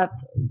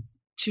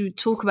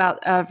talk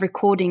about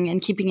recording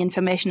and keeping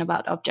information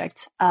about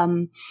objects.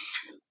 And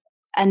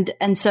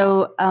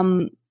so,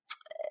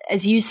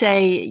 as you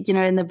say,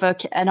 in the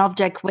book, an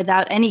object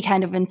without any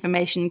kind of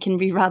information can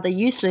be rather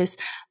useless.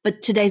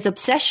 But today's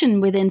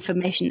obsession with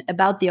information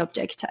about the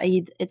object,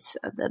 i.e., it's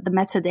the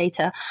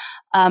metadata,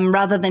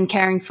 rather than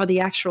caring for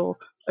the actual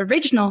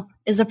original,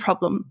 is a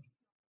problem.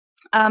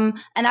 And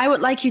I would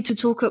like you to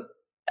talk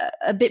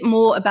a bit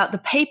more about the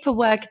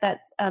paperwork that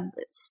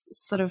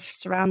sort of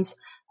surrounds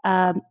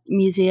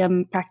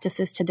museum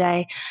practices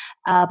today,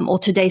 or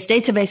today's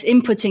database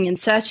inputting and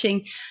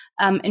searching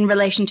in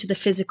relation to the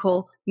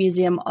physical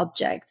museum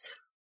objects.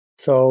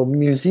 So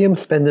museums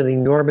spend an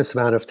enormous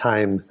amount of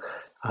time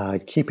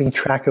keeping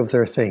track of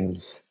their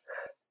things.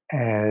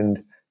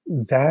 And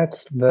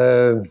that's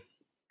the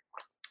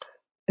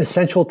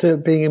essential to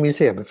being a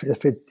museum.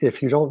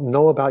 If you don't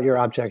know about your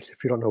objects,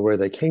 if you don't know where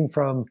they came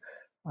from,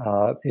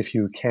 if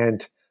you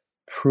can't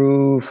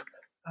prove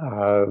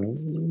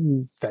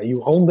that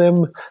you own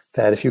them,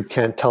 that if you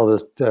can't tell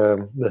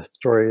the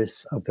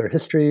stories of their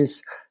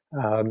histories,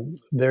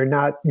 they're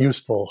not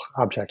useful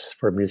objects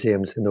for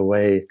museums in the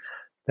way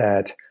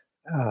that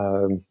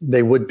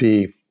they would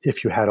be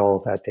if you had all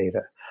of that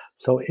data.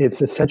 So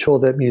it's essential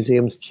that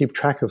museums keep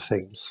track of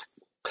things.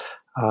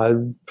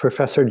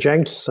 Professor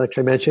Jenks, like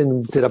I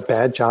mentioned, did a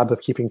bad job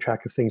of keeping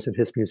track of things in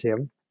his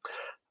museum.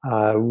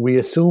 We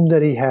assume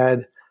that he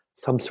had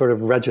some sort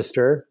of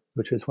register,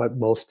 which is what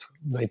most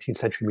 19th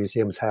century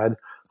museums had,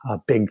 a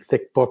big,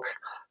 thick book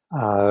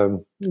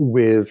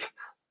with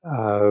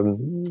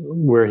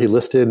where he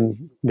listed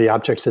the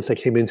objects as they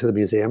came into the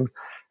museum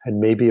and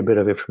maybe a bit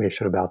of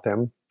information about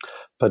them.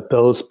 But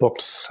those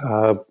books,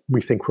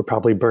 we think, were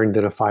probably burned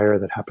in a fire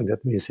that happened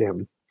at the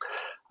museum.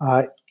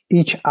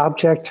 Each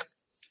object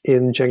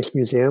in Jenks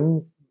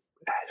Museum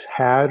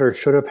had or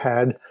should have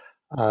had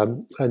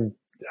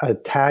a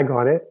tag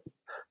on it.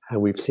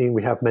 And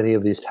we have many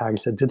of these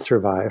tags that did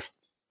survive,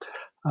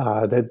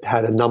 that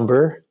had a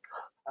number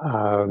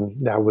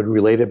that would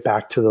relate it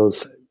back to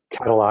those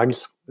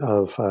catalogs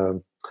of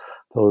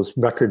those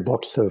record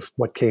books of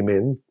what came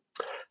in,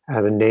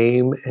 and a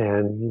name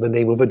and the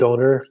name of a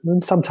donor,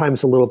 and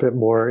sometimes a little bit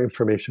more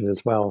information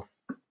as well.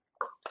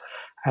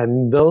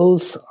 And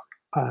those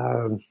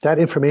that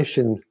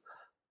information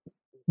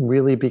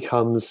really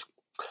becomes,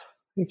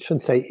 I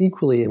shouldn't say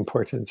equally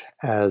important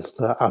as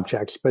the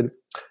objects, but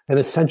an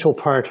essential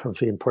part of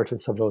the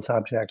importance of those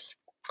objects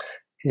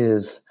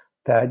is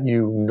that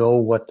you know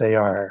what they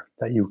are,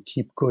 that you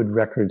keep good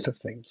records of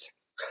things,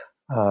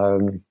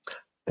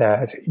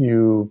 that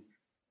you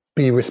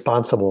be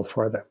responsible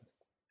for them.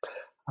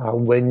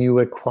 When you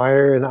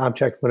acquire an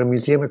object, when a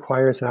museum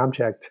acquires an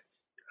object,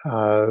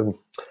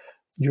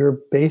 you're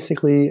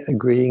basically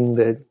agreeing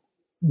that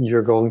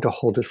you're going to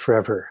hold it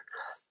forever,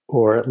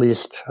 or at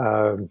least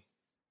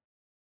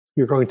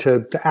you're going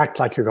to act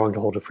like you're going to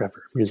hold it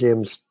forever.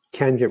 Museums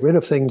can get rid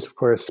of things, of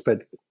course,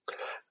 but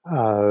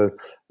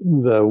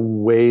the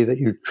way that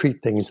you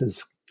treat things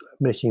is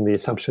making the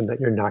assumption that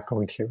you're not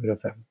going to get rid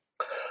of them.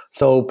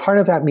 So part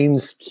of that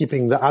means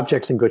keeping the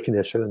objects in good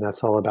condition, and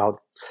that's all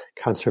about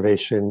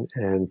conservation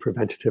and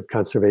preventative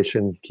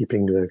conservation,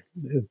 keeping the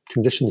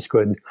conditions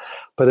good.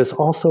 But it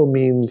also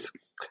means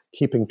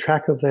keeping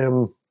track of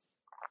them,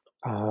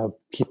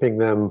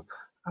 keeping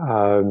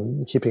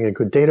a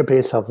good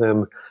database of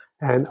them.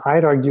 And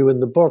I'd argue in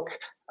the book,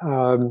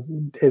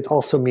 it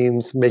also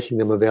means making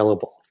them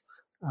available.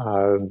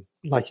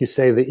 Like you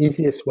say, the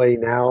easiest way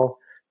now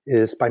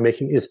is to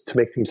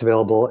make things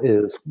available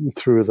is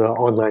through the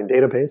online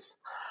database.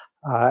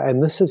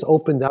 And this has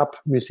opened up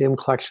museum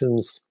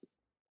collections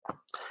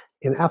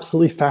in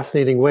absolutely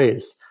fascinating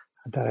ways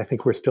that I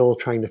think we're still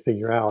trying to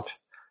figure out.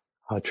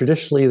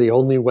 Traditionally, the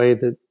only way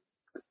that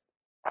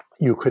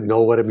you could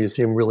know what a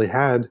museum really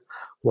had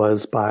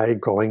was by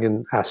going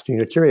and asking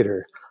a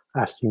curator,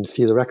 asking to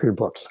see the record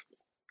books.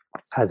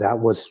 That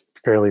was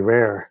fairly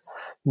rare.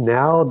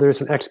 Now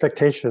there's an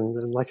expectation,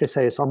 and like I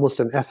say, it's almost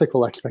an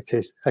ethical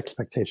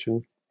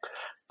expectation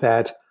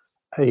that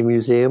a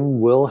museum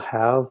will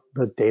have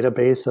the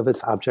database of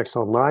its objects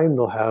online.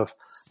 They'll have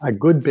a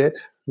good bit,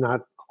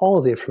 not all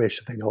of the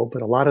information they know,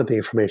 but a lot of the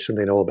information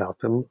they know about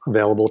them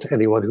available to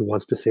anyone who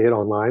wants to see it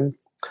online.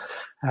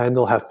 And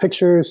they'll have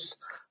pictures.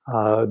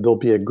 There'll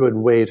be a good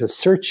way to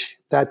search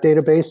that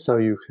database so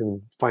you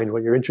can find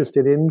what you're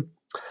interested in.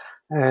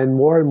 And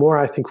more,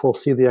 I think we'll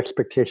see the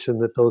expectation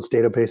that those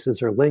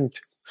databases are linked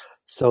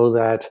so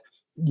that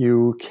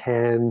you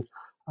can,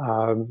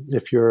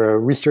 if you're a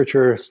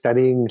researcher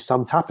studying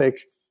some topic,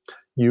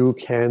 you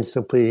can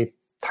simply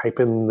type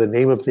in the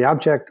name of the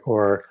object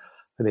or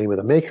the name of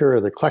the maker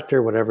or the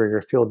collector, whatever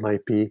your field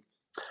might be,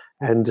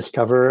 and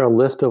discover a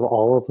list of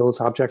all of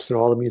those objects in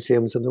all the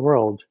museums in the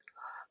world.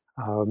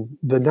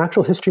 The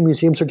natural history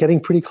museums are getting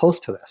pretty close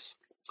to this.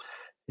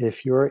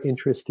 If you're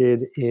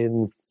interested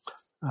in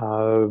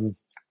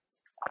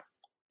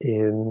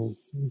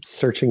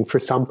searching for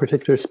some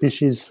particular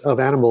species of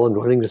animal and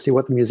wanting to see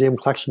what the museum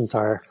collections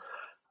are,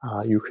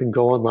 you can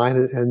go online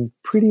and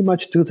pretty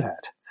much do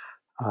that.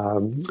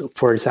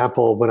 For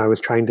example, when I was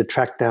trying to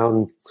track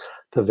down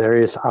the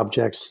various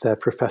objects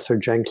that Professor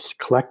Jenks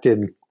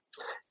collected,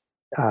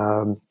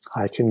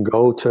 I can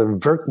go to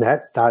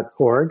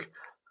vertnet.org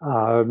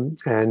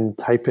and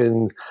type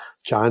in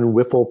John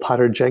Whipple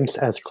Potter Jenks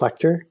as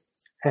collector,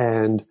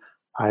 and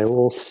I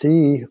will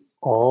see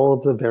all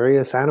of the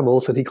various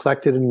animals that he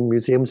collected in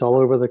museums all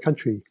over the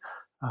country.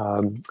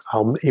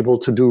 I'm able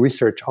to do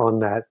research on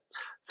that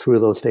through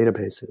those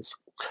databases.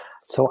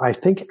 So I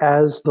think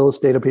as those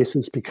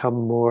databases become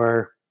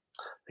more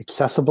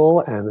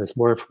accessible and there's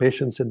more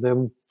information in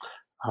them,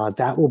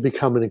 that will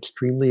become an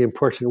extremely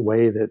important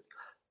way that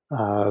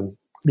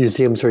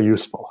museums are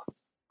useful.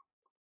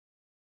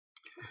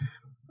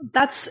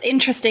 That's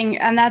interesting.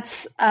 And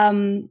that's,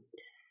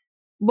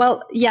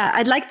 well, yeah,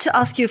 I'd like to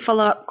ask you a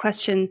follow-up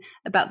question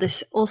about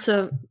this.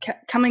 Also,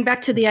 coming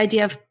back to the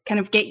idea of kind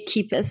of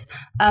gatekeepers,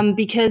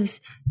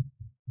 because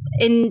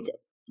in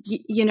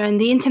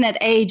the internet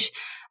age,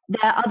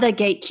 there are other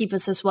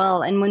gatekeepers as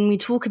well. And when we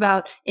talk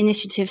about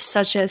initiatives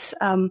such as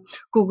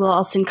Google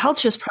Arts and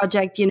Cultures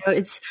Project,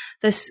 it's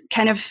this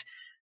kind of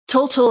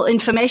total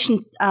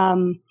information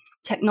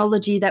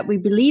technology that we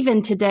believe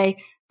in today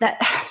that,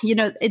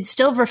 it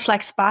still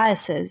reflects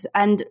biases.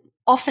 And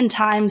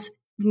oftentimes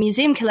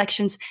museum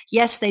collections,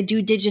 yes, they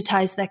do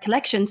digitize their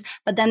collections,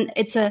 but then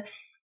it's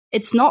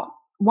not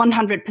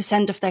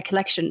 100% of their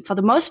collection. For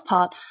the most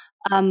part,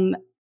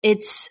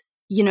 it's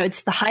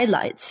the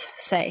highlights,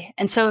 say.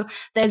 And so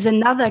there's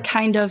another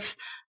kind of,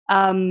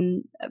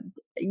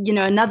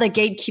 another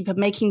gatekeeper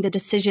making the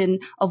decision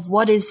of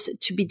what is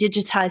to be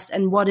digitized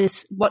and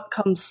what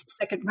comes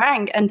second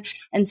rank. And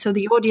so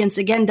the audience,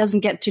 again,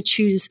 doesn't get to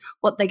choose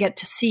what they get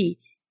to see.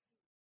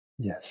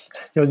 Yes,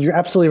 you're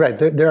absolutely right.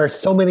 There are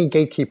so many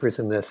gatekeepers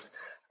in this.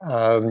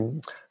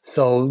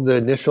 So the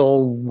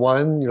initial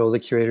one, the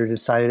curator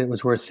decided it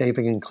was worth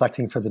saving and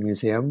collecting for the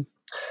museum.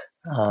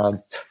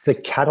 The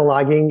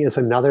cataloging is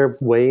another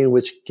way in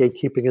which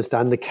gatekeeping is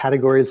done. The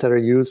categories that are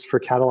used for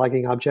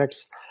cataloging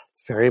objects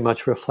very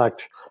much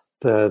reflect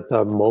the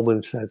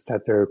moments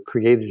that they're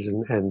created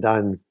and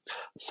done.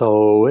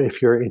 So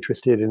if you're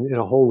interested in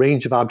a whole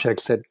range of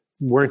objects that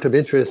weren't of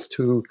interest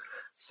to,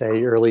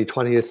 say, early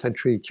 20th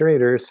century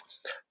curators,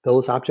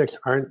 those objects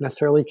aren't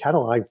necessarily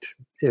cataloged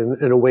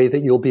in a way that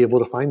you'll be able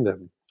to find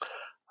them.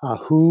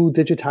 Who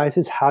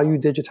digitizes, how you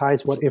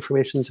digitize, what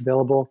information is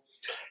available.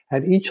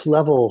 At each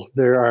level,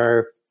 there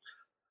are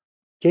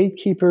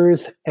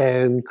gatekeepers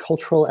and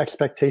cultural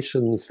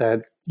expectations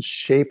that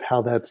shape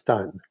how that's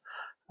done.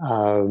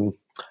 And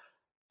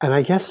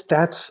I guess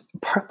that's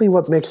partly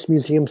what makes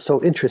museums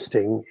so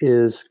interesting,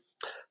 is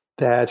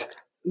that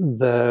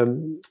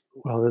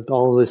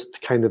all this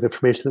kind of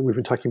information that we've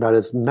been talking about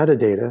is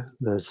metadata.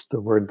 That's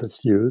the word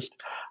that's used.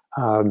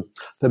 The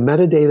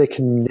metadata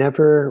can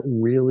never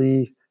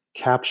really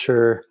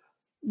capture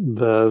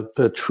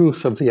the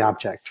truth of the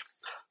object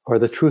or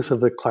the truth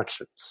of the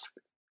collections.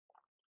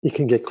 You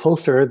can get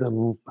closer,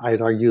 then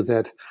I'd argue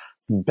that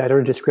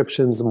better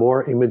descriptions,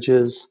 more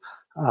images,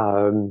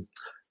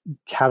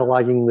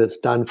 cataloging that's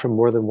done from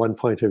more than one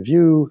point of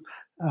view,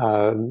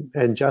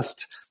 and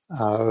just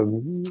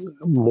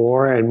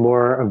more and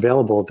more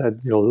available.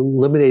 That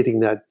eliminating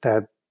that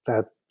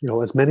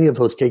as many of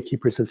those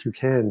gatekeepers as you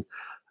can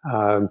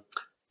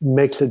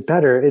makes it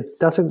better. It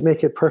doesn't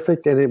make it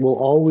perfect, and it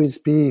will always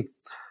be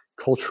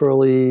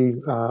culturally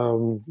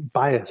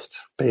biased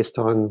based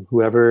on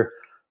whoever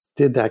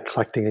did that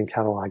collecting and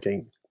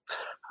cataloging.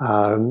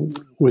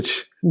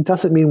 Which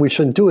doesn't mean we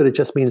shouldn't do it. It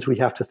just means we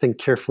have to think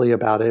carefully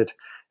about it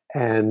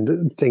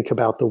and think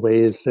about the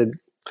ways that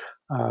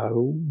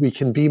we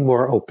can be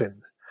more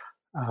open.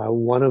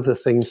 One of the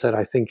things that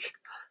I think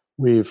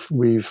we've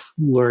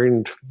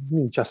learned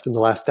just in the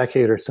last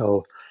decade or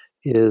so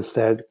is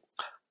that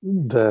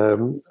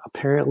the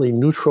apparently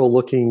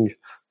neutral-looking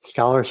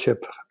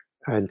scholarship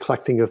and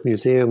collecting of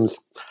museums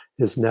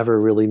is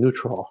never really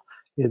neutral.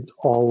 It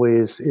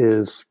always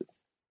is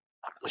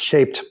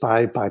shaped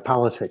by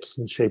politics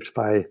and shaped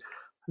by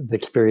the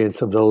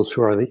experience of those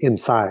who are on the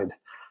inside.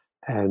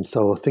 And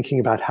so thinking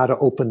about how to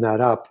open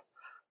that up,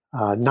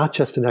 not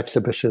just in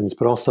exhibitions,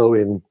 but also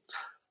in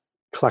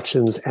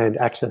collections and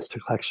access to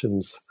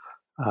collections,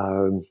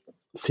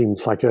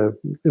 seems like an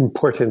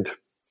important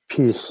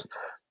piece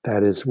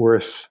that is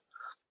worth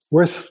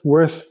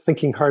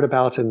thinking hard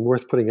about and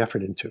worth putting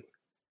effort into.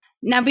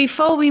 Now,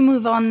 before we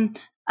move on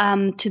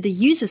to the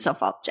uses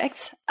of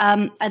objects,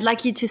 I'd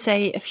like you to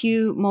say a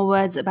few more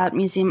words about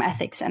museum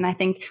ethics. And I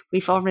think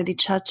we've already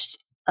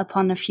touched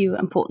upon a few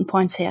important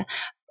points here.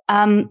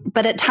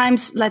 But at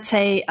times, let's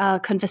say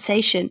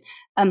conservation,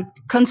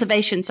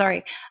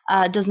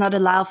 does not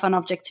allow for an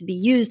object to be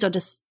used or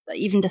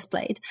even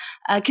displayed.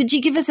 Could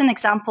you give us an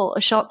example,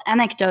 a short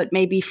anecdote,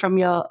 maybe from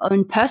your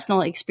own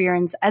personal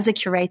experience as a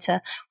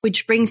curator,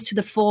 which brings to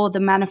the fore the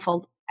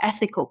manifold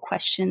ethical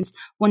questions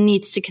one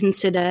needs to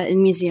consider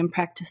in museum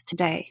practice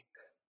today?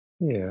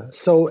 Yeah,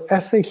 so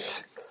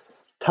ethics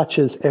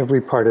touches every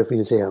part of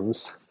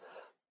museums.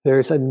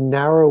 There's a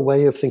narrow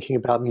way of thinking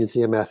about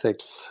museum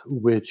ethics,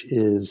 which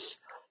is,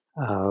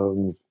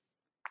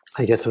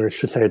 I guess I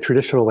should say, a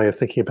traditional way of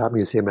thinking about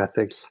museum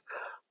ethics,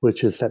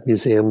 which is that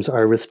museums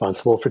are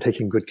responsible for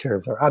taking good care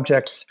of their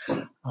objects,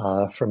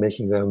 for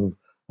making them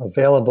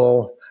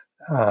available,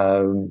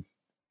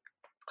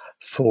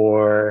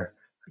 for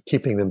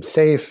keeping them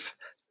safe.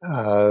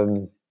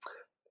 I'd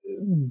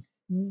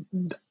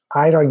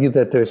argue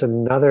that there's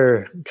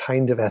another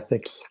kind of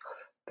ethics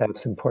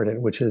that's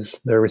important, which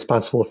is they're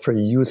responsible for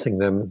using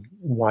them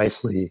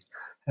wisely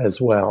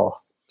as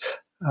well.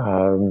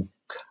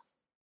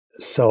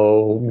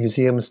 So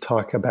museums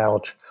talk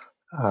about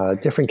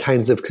different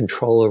kinds of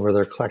control over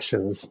their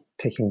collections,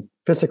 taking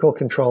physical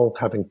control,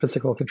 having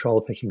physical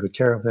control, taking good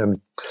care of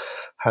them,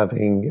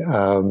 having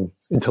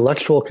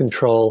intellectual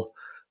control,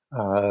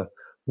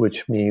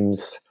 which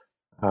means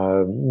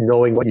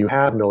knowing what you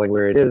have, knowing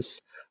where it is,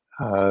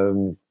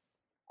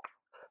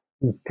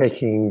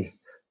 taking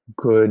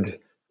good,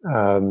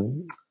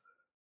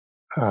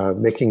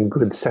 making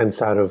good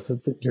sense out of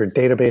your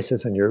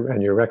databases and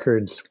your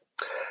records.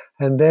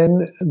 And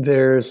then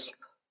there's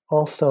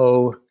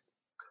also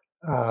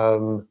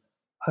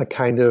a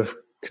kind of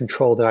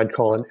control that I'd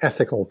call an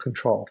ethical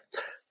control.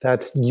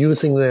 That's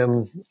using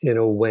them in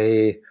a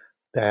way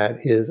that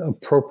is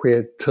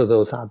appropriate to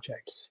those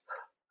objects.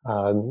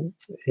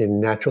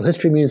 In natural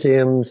history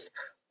museums,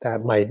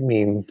 that might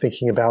mean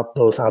thinking about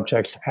those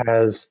objects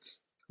as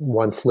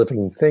once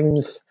living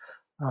things.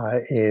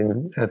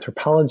 In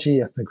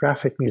anthropology,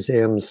 ethnographic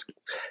museums,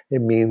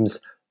 it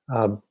means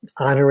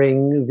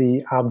honoring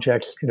the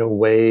objects in a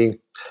way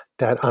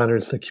that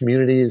honors the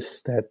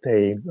communities that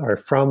they are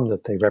from,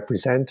 that they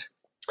represent.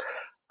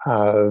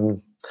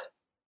 And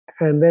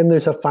then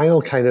there's a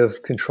final kind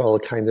of control,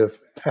 kind of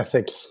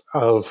ethics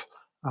of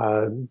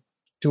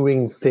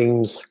doing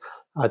things,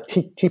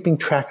 keeping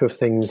track of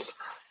things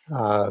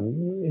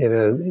in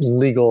a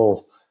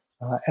legal,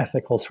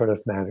 ethical sort of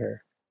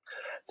manner.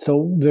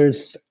 So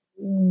there's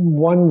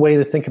one way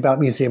to think about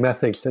museum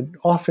ethics that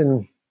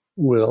often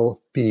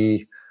will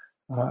be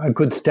a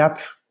good step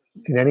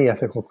in any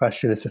ethical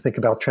question is to think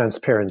about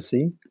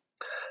transparency,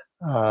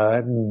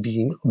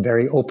 being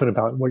very open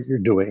about what you're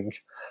doing,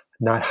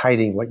 not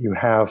hiding what you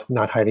have,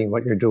 not hiding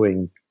what you're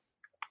doing.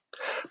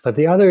 But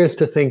the other is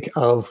to think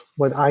of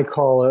what I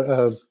call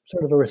a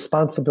sort of a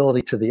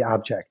responsibility to the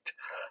object,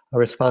 a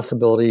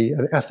responsibility,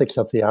 an ethics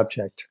of the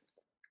object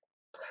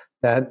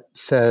that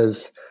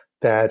says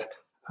that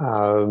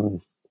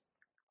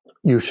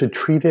you should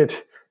treat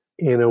it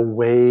in a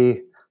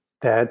way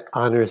that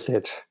honors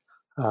it,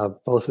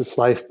 both its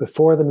life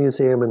before the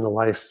museum and the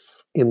life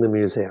in the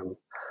museum.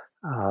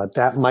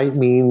 That might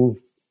mean,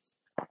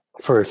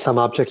 for some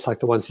objects like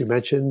the ones you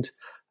mentioned,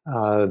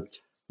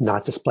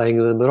 not displaying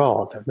them at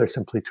all, that they're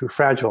simply too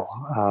fragile.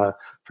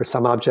 For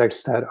some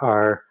objects that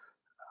are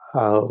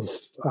of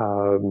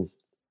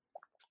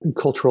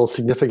cultural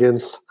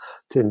significance,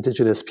 to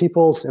indigenous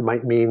peoples, it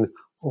might mean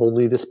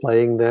only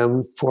displaying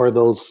them for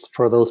those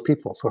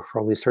people, so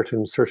for only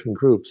certain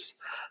groups.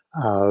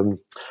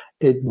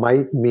 It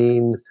might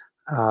mean,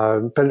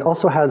 but it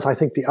also has, I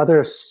think, the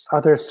other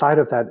side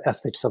of that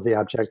ethics of the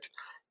object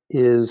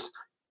is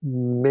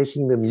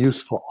making them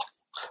useful.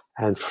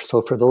 And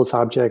so for those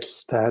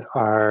objects that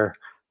are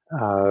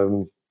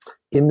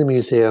in the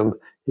museum,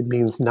 it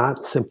means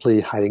not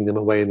simply hiding them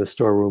away in the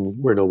storeroom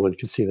where no one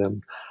can see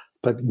them,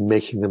 but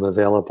making them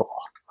available.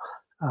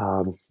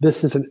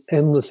 This is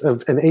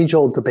an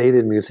age-old debate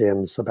in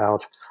museums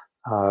about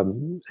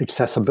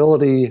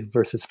accessibility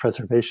versus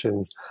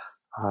preservation,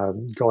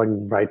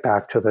 going right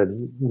back to the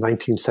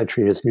 19th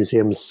century as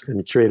museums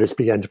and curators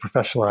began to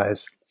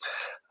professionalize.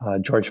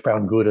 George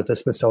Brown Good at the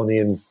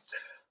Smithsonian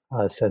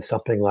says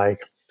something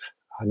like,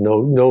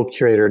 no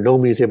curator, no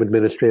museum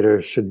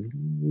administrator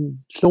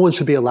no one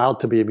should be allowed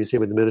to be a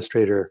museum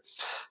administrator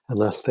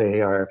unless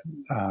they are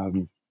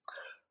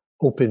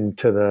open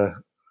to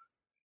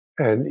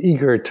and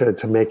eager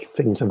to make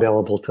things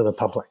available to the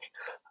public.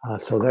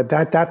 So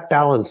that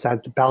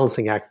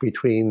balancing act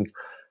between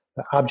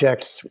the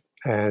objects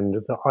and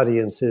the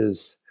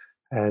audiences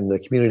and the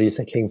communities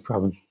they came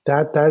from,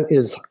 that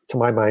is, to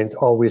my mind,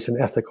 always an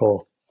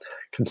ethical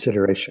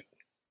consideration.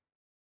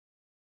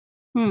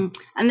 And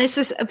this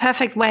is a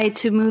perfect way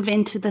to move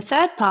into the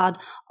third part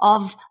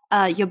of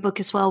your book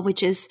as well,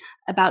 which is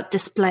about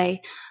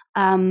display.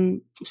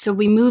 So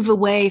we move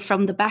away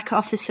from the back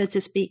office, so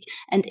to speak,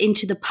 and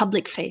into the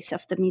public face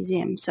of the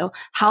museum. So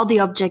how the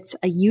objects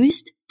are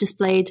used,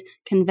 displayed,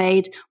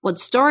 conveyed, what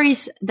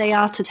stories they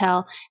are to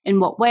tell, in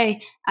what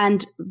way,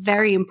 and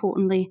very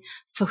importantly,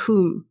 for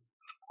whom.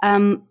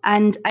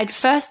 And I'd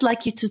first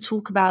like you to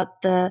talk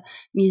about the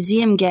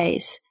museum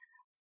gaze.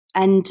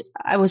 And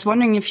I was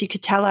wondering if you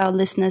could tell our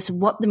listeners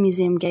what the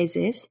museum gaze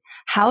is,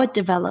 how it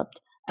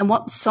developed, and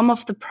what some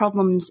of the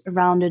problems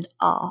around it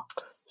are.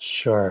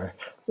 Sure.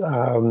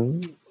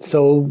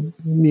 So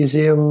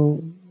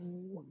museum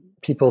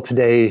people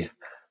today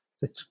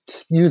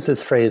use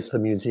this phrase, the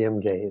museum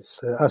gaze,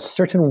 a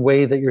certain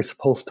way that you're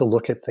supposed to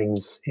look at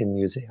things in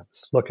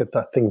museums, look at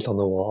the things on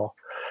the wall.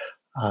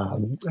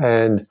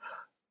 And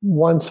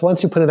once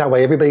you put it that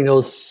way, everybody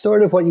knows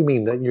sort of what you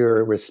mean, that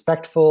you're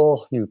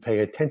respectful, you pay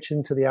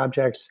attention to the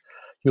objects,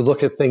 you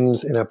look at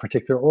things in a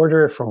particular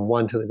order from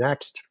one to the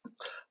next.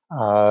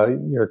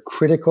 You're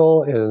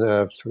critical in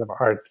a sort of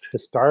art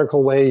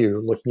historical way.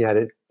 You're looking at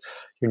it.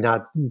 You're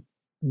not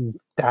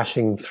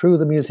dashing through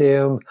the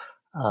museum.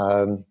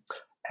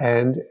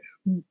 And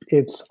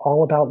it's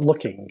all about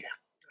looking.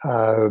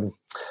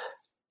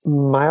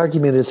 My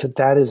argument is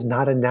that is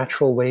not a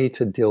natural way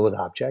to deal with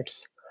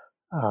objects.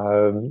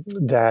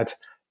 That,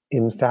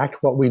 in fact,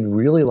 what we'd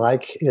really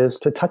like is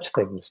to touch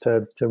things,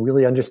 to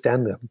really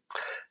understand them.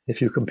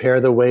 If you compare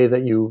the way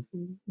that you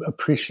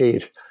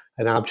appreciate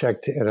an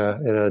object in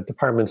a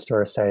department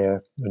store, say,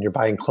 when you're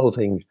buying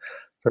clothing,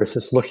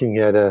 versus looking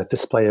at a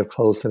display of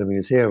clothes in a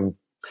museum,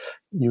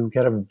 you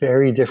get a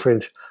very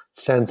different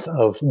sense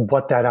of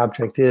what that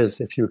object is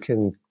if you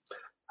can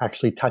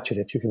actually touch it,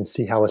 if you can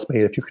see how it's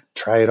made, if you can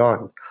try it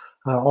on.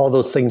 All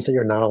those things that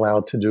you're not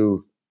allowed to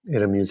do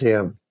in a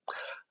museum.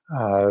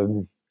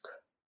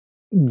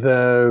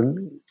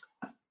 The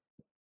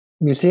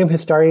museum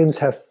historians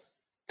have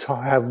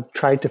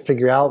tried to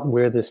figure out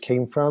where this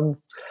came from.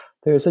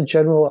 There's a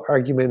general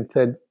argument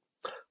that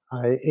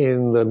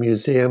in the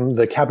museum,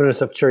 the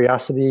cabinets of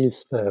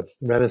curiosities, the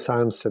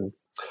Renaissance and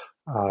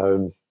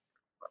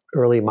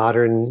early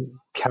modern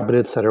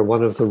cabinets that are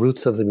one of the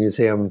roots of the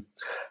museum,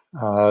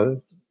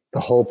 the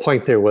whole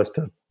point there was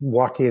to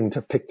walk in,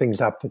 to pick things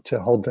up, to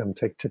hold them,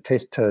 to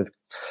taste, to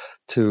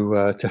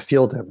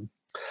feel them.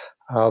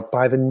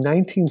 By the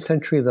 19th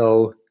century,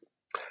 though,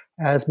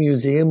 as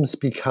museums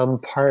become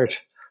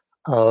part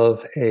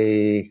of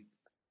a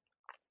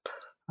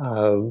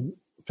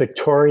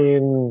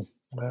Victorian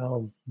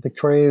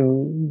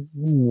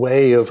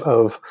way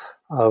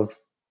of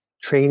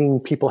training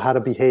people how to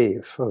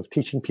behave, of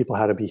teaching people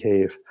how to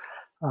behave.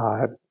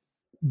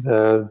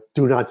 The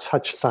do not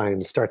touch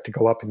signs start to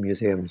go up in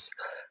museums.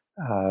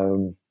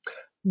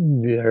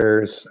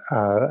 There's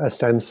a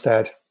sense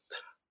that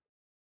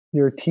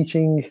you're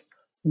teaching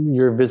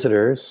your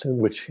visitors,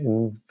 which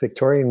in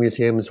Victorian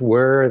museums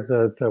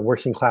were the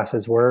working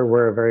classes,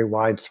 were a very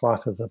wide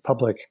swath of the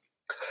public,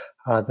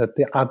 that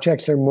the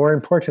objects are more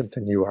important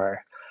than you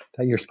are,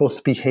 that you're supposed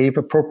to behave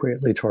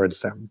appropriately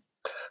towards them.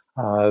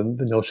 The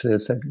notion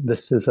is that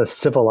this is a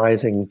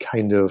civilizing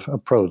kind of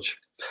approach.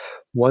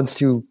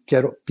 Once you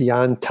get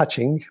beyond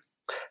touching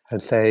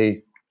and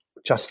say,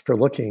 just for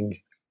looking,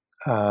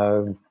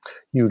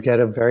 you get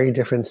a very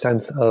different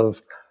sense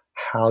of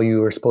how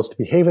you are supposed to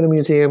behave in a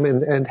museum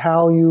and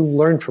how you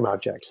learn from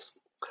objects.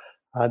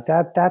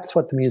 That's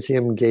what the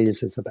museum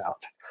gaze is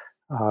about.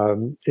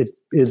 It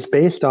is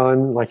based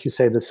on, like you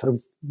say, this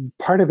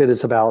part of it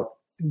is about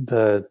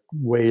the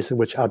ways in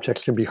which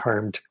objects can be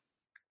harmed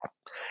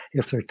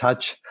if they're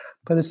touched,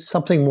 but it's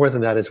something more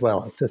than that as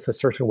well. It's just a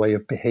certain way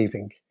of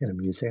behaving in a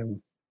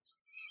museum.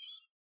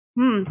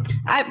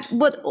 I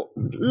would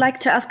like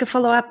to ask a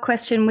follow-up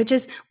question, which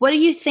is, what do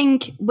you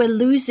think we're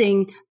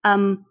losing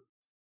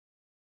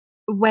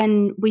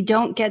when we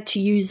don't get to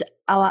use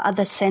our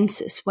other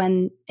senses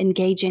when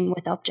engaging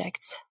with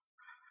objects?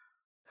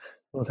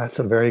 Well, that's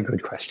a very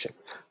good question.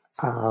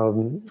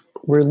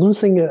 We're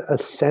losing a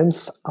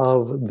sense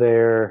of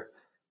their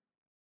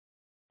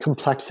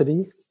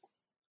complexity.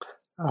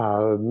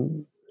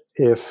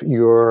 If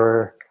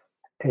you're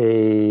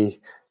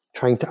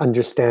trying to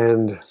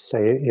understand,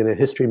 say, in a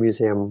history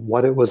museum,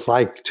 what it was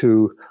like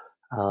to,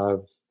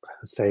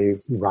 say,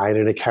 ride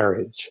in a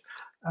carriage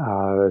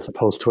as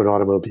opposed to an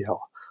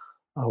automobile,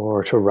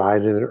 or to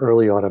ride in an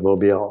early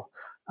automobile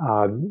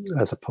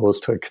as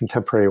opposed to a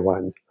contemporary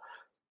one.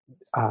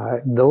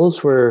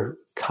 Those were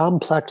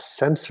complex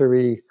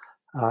sensory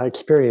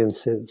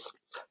experiences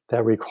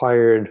that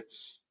required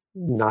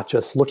not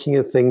just looking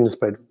at things,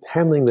 but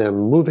handling them,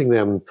 moving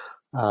them,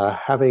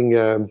 having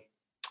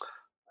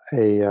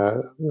it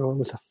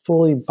was a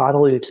fully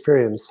bodily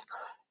experience.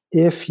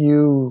 If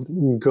you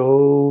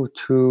go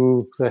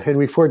to the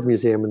Henry Ford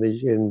Museum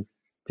in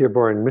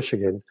Dearborn,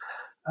 Michigan,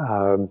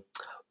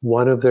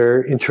 one of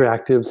their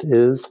interactives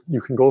is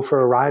you can go for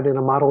a ride in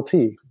a Model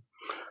T.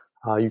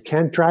 You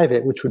can't drive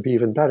it, which would be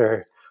even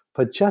better,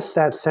 but just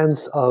that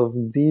sense of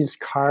these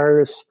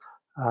cars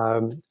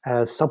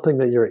as something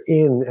that you're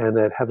in and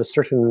that have a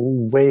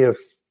certain way of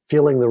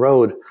feeling the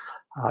road,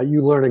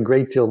 you learn a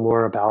great deal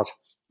more about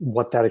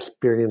what that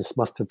experience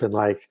must have been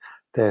like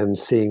than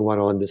seeing one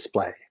on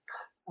display.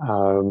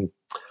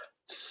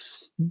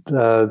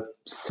 The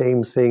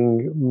same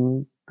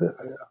thing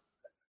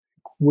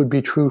would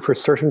be true for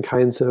certain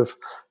kinds of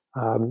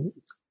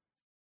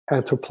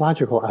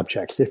anthropological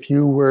objects. If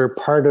you were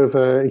part of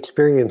an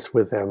experience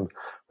with them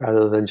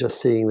rather than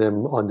just seeing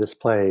them on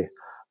display,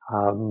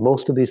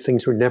 most of these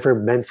things were never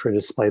meant for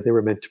display. They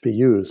were meant to be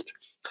used.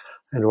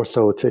 And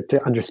also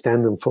to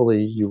understand them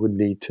fully, you would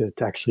need to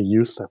actually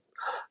use them.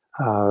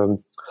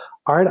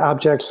 Art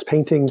objects,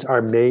 paintings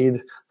are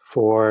made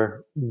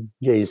for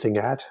gazing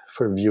at,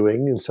 for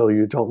viewing, and so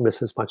you don't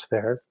miss as much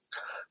there.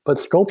 But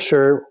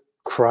sculpture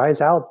cries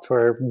out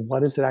for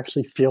what does it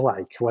actually feel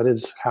like?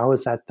 How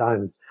is that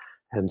done?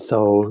 And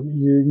so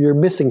you're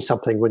missing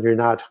something when you're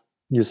not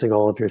using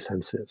all of your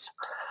senses.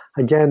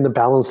 Again, the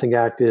balancing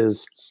act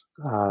is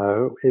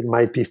it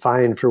might be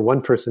fine for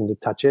one person to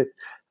touch it.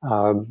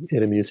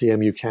 In a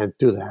museum, you can't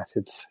do that.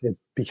 It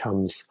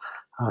becomes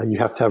you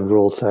have to have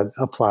rules that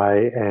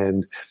apply,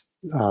 and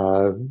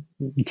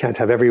you can't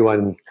have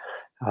everyone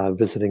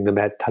visiting the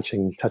Met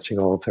touching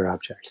all of their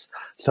objects.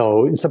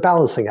 So it's a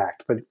balancing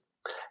act, but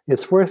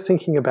it's worth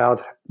thinking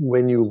about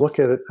when you look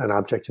at an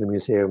object in a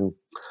museum,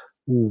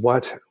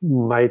 what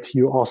might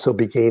you also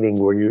be gaining?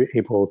 Were you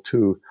able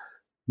to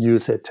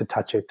use it, to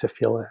touch it, to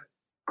feel it?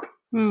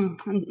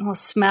 Or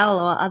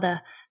smell or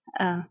other...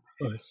 or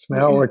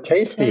smell or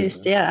taste.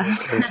 Taste, yeah.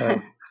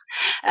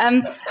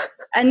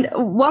 And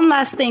one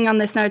last thing on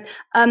this note,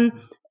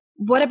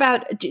 what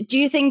about, do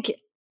you think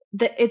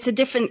that it's a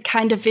different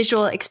kind of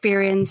visual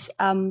experience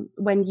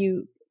when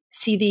you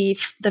see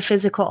the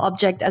physical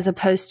object as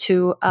opposed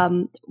to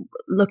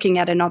looking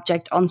at an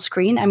object on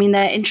screen? I mean,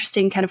 there are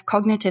interesting kind of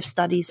cognitive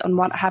studies on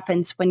what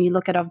happens when you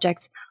look at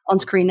objects on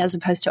screen as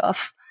opposed to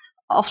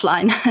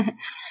offline.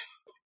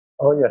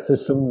 Oh, yes.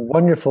 There's some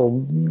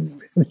wonderful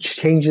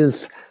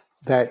changes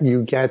that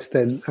you get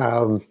that,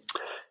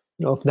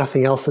 if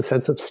nothing else, a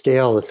sense of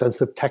scale, a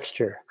sense of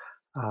texture.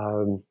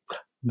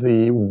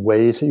 The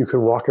ways that you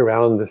can walk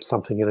around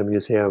something in a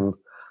museum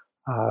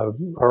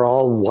are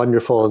all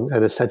wonderful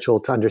and essential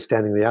to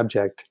understanding the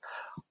object.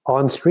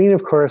 On screen,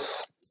 of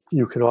course,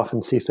 you can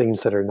often see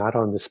things that are not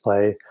on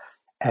display,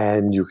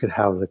 and you can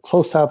have the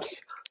close-ups.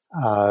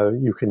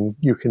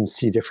 You can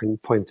see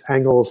different point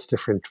angles,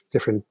 different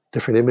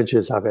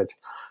images of it.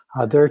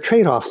 There are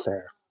trade-offs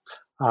there.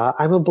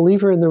 I'm a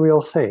believer in the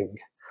real thing,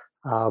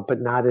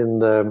 but not in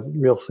the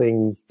real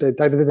thing. That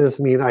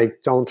doesn't mean I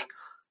don't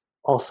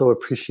also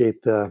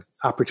appreciate the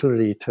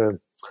opportunity to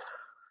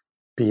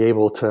be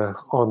able to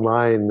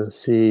online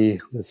see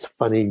this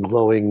funny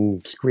glowing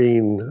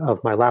screen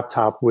of my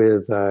laptop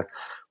with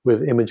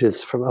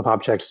images of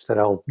objects that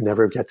I'll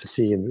never get to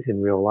see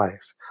in real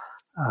life.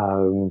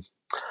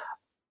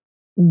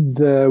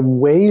 The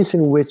ways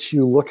in which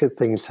you look at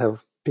things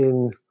have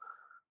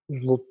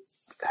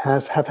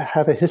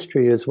a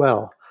history as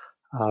well.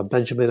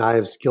 Benjamin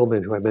Ives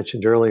Gilman, who I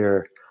mentioned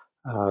earlier,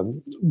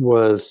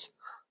 was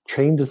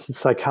trained as a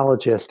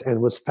psychologist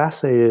and was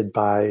fascinated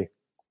by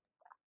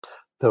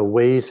the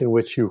ways in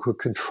which you could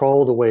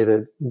control the way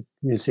that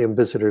museum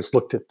visitors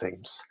looked at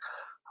things.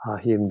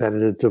 He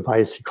invented a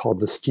device he called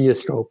the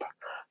stereoscope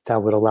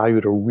that would allow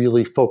you to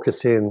really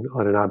focus in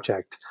on an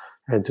object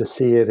and to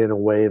see it in a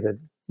way that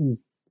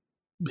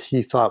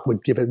he thought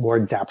would give it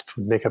more depth,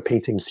 would make a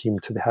painting seem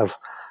to have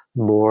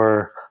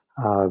more,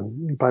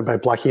 by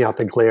blocking out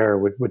the glare,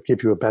 would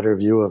give you a better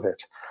view of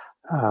it.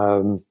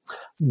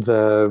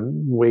 The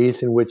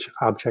ways in which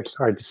objects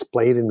are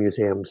displayed in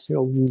museums,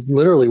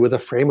 literally with a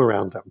frame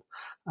around them,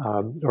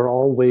 are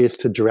all ways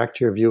to direct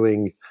your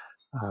viewing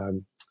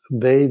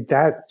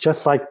that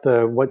just like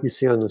what you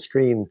see on the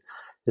screen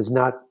is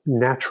not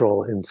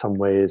natural in some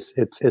ways.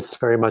 It's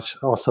very much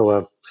also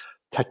a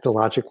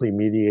technologically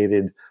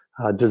mediated,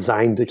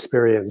 designed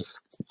experience.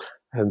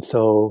 And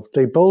so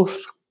they both,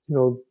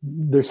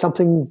 there's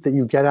something that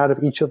you get out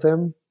of each of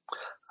them.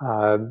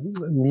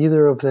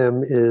 Neither of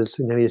them is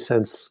in any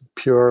sense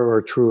pure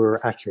or true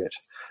or accurate.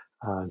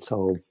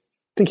 So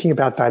thinking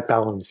about that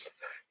balance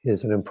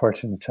is an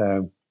important,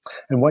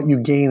 and what you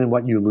gain and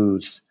what you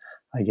lose,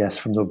 I guess,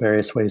 from the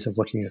various ways of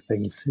looking at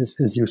things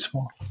is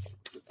useful.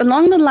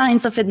 Along the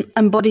lines of an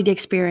embodied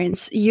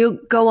experience, you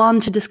go on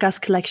to discuss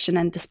collection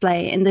and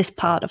display in this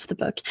part of the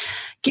book.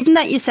 Given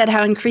that you said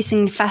how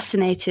increasingly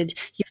fascinated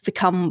you've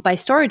become by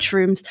storage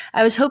rooms,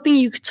 I was hoping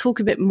you could talk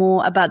a bit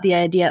more about the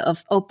idea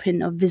of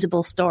open or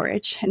visible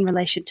storage in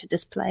relation to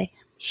display.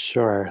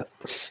 Sure.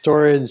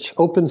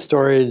 Open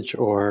storage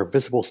or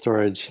visible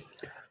storage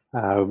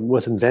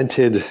was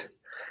invented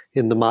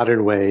in the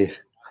modern way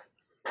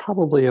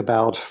probably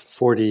about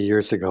 40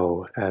 years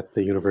ago at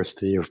the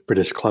University of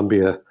British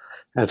Columbia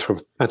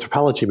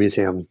Anthropology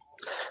Museum.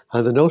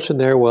 The notion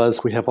there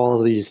was we have all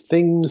of these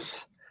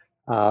things,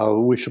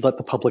 we should let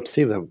the public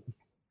see them.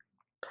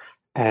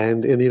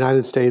 And in the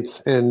United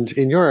States and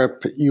in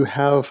Europe, you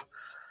have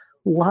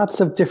lots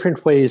of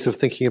different ways of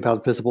thinking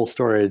about visible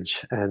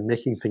storage and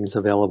making things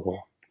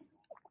available.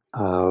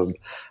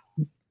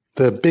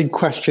 The big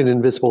question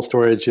in visible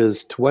storage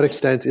is, to what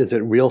extent is it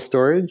real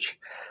storage?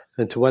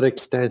 And to what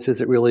extent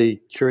is it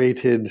really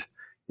curated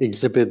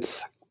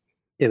exhibits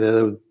in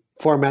a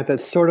format that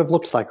sort of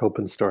looks like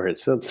open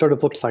storage, that sort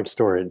of looks like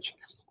storage?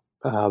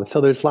 So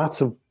there's lots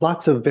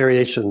of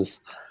variations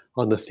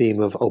on the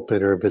theme of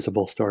open or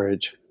visible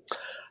storage.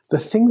 The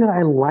thing that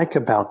I like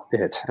about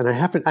it, and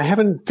I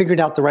haven't figured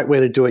out the right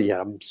way to do it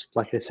yet.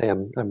 Like I say,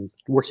 I'm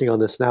working on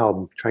this now.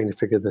 I'm trying to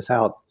figure this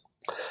out.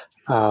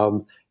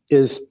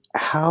 Is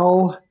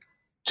how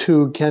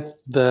to get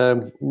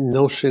the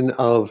notion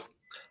of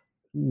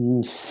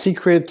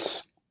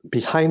secrets,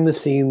 behind the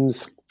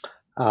scenes,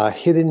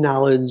 hidden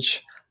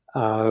knowledge,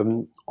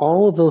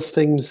 all of those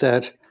things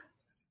that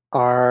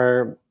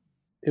are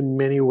in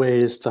many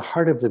ways the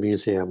heart of the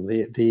museum,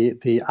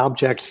 the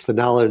objects, the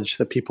knowledge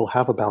that people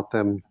have about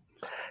them,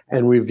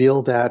 and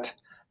reveal that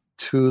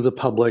to the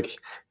public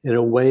in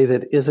a way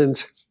that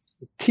isn't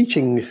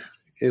teaching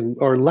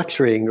or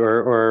lecturing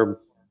or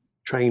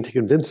trying to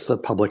convince the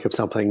public of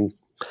something,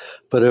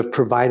 but of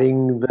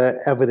providing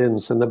the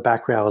evidence and the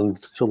background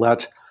to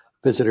let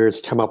visitors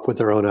come up with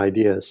their own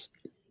ideas.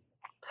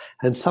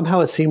 And somehow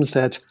it seems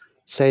that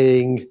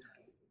saying,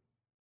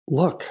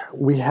 look,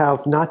 we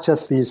have not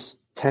just these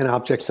 10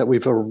 objects that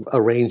we've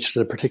arranged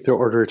in a particular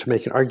order to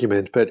make an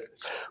argument, but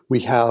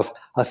we have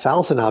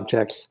 1,000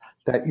 objects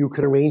that you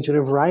can arrange in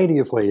a variety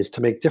of ways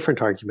to make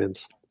different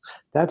arguments.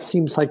 That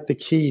seems like the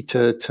key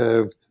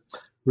to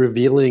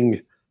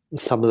revealing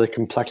some of the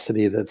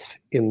complexity that's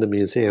in the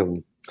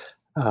museum.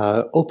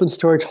 Open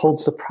storage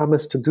holds the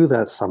promise to do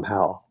that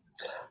somehow.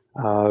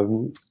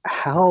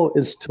 How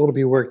is still to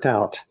be worked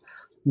out.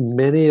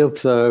 Many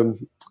of the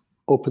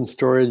open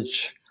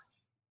storage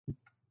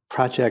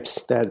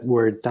projects that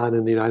were done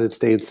in the United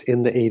States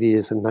in the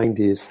 80s and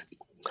 90s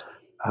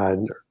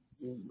and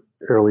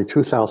early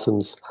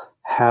 2000s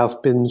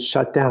have been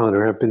shut down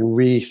or have been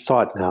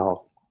rethought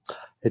now.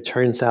 It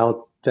turns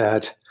out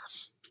that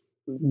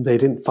they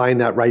didn't find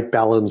that right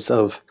balance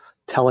of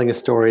telling a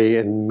story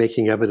and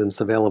making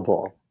evidence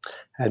available.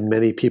 And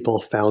many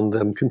people found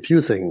them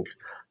confusing.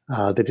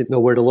 They didn't know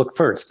where to look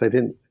first. They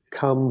didn't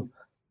come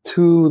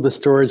to the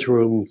storage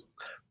room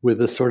with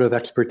the sort of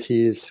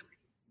expertise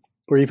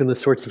or even the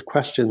sorts of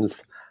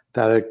questions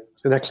that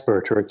an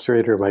expert or a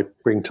curator might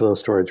bring to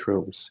those storage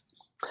rooms.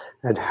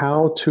 And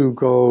how to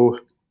go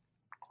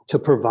to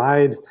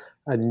provide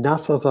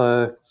enough of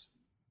a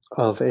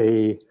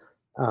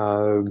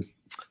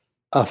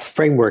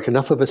framework,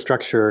 enough of a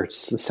structure, a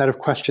set of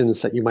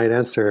questions that you might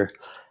answer,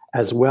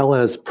 as well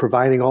as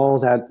providing all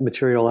that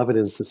material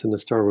evidence that's in the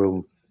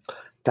storeroom.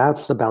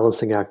 That's the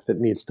balancing act that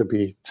needs to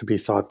be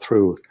thought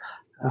through.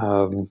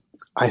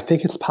 I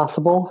think it's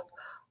possible,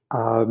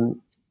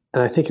 and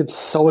I think it's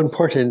so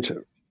important,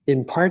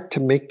 in part to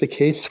make the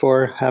case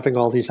for having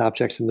all these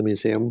objects in the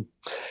museum,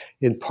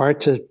 in part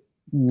to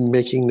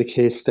making the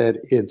case that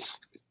it's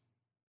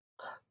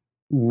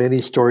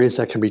many stories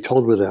that can be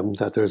told with them,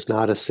 that there's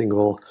not a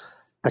single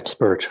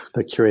expert,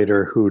 the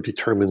curator, who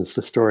determines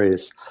the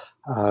stories,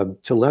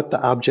 to let the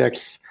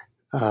objects,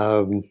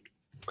 to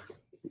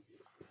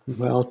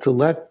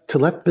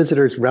let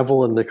visitors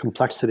revel in the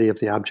complexity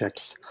of the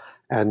objects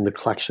and the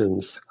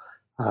collections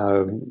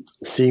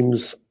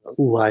seems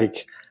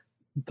like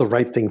the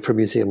right thing for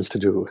museums to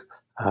do.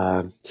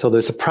 So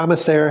there's a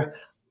promise there.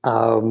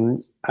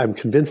 I'm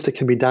convinced it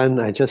can be done.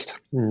 I just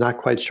not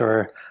quite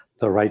sure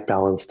the right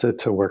balance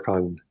to work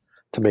on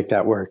to make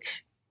that work.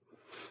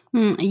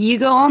 You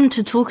go on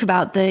to talk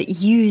about the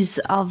use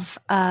of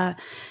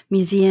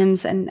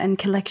museums and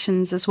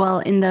collections as well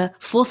in the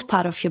fourth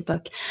part of your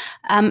book.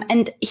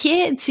 And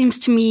here it seems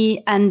to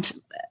me, and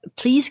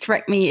please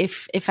correct me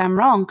if I'm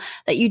wrong,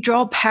 that you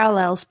draw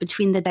parallels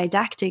between the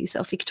didactics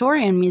of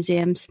Victorian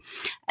museums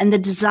and the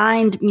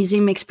designed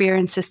museum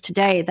experiences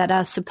today that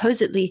are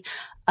supposedly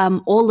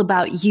all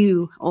about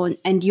you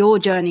and your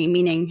journey,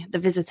 meaning the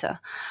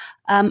visitor.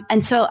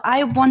 And so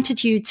I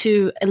wanted you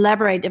to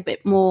elaborate a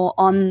bit more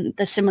on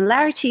the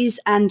similarities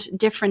and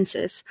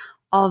differences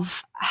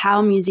of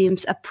how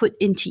museums are put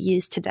into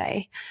use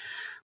today.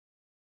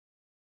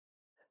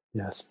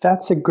 Yes,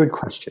 that's a good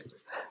question.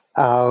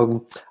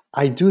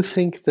 I do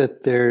think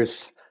that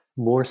there's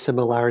more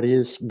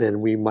similarities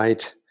than we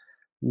might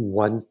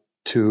want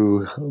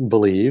to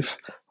believe,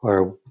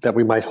 or that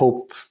we might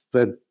hope.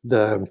 That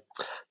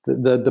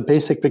the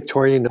basic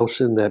Victorian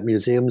notion that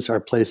museums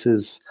are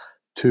places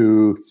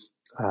to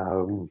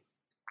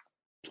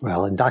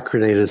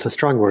indoctrinate is a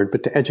strong word,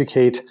 but to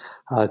educate,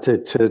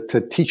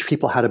 to teach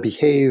people how to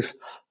behave,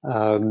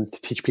 to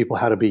teach people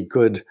how to be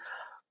good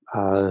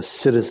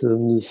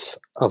citizens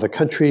of a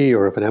country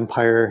or of an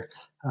empire.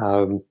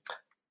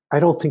 I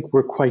don't think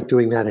we're quite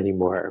doing that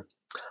anymore.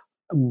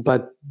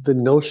 But the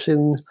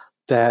notion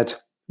that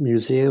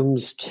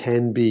museums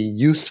can be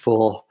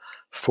useful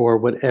for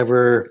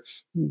whatever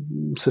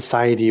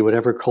society,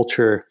 whatever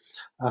culture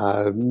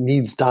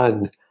needs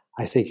done,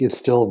 I think is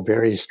still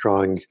very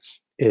strong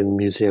in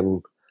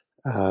in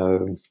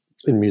the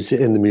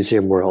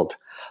museum world.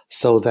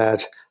 So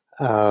that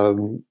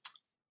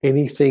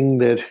anything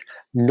that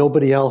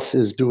nobody else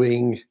is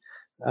doing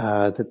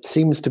that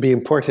seems to be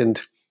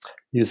important,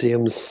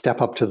 museums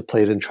step up to the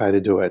plate and try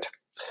to do it.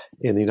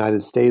 In the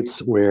United States,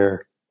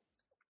 where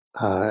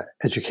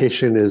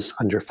education is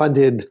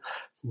underfunded,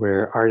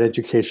 where art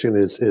education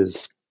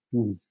is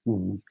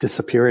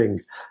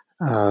disappearing,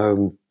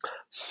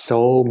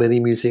 so many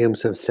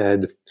museums have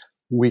said,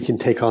 we can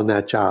take on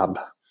that job.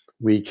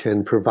 We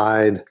can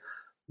provide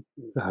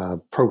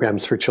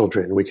programs for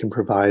children. We can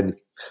provide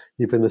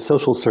even the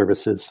social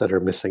services that are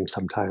missing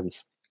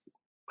sometimes.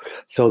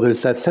 So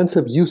there's that sense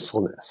of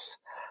usefulness.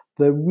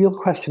 The real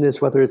question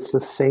is whether it's the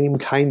same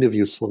kind of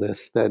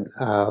usefulness that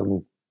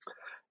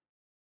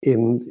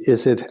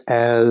is it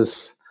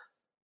as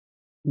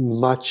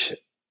much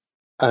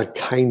a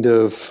kind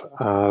of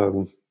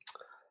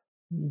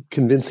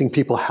convincing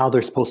people how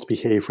they're supposed to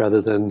behave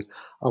rather than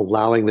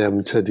allowing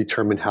them to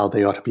determine how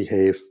they ought to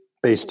behave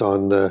based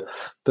on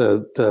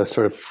the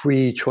sort of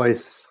free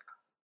choice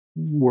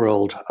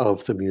world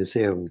of the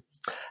museum.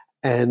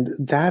 And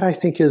that, I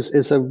think,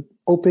 is an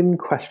open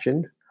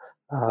question.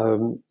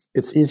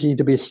 It's easy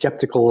to be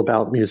skeptical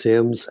about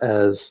museums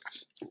as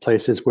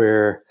places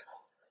where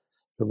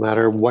no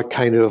matter what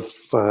kind of,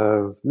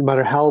 no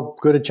matter how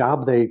good a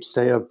job they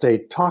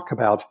talk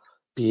about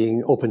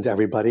being open to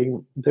everybody,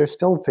 they're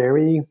still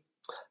very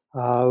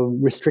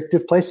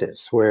restrictive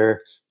places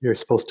where you're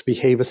supposed to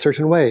behave a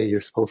certain way. You're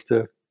supposed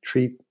to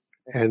treat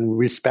and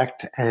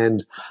respect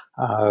and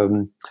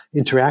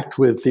interact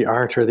with the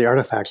art or the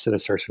artifacts in a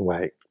certain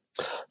way.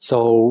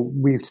 So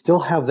we still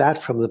have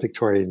that from the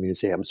Victorian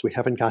museums. We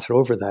haven't gotten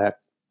over that.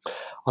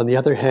 On the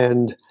other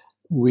hand,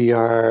 we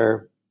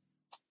are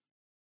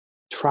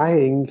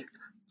trying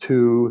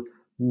to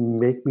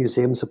make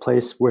museums a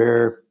place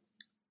where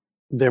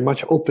they're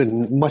much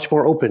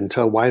more open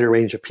to a wider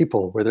range of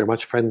people, where they're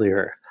much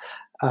friendlier,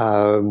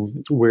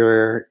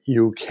 where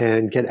you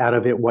can get out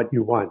of it what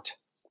you want.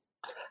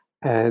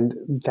 And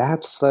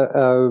that's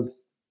a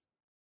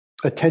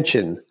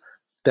tension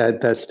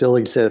that still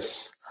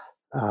exists.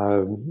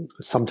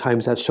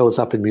 Sometimes that shows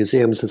up in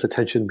museums as a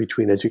tension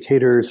between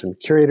educators and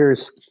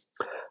curators.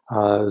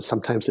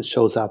 Sometimes it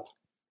shows up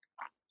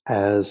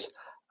as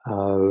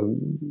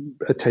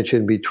a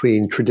tension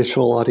between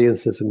traditional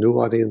audiences and new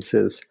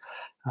audiences.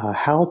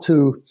 How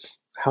to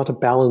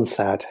balance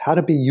that, how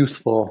to be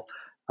useful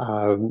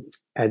and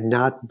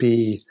not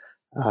be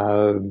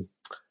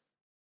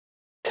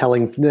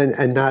telling,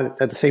 and not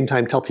at the same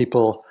time tell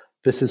people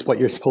this is what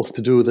you're supposed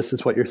to do, this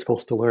is what you're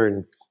supposed to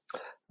learn,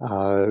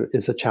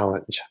 is a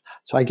challenge.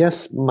 So I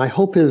guess my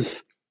hope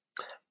is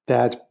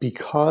that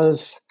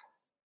because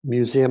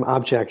museum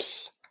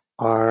objects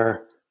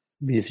are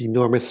these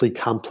enormously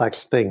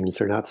complex things,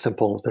 they're not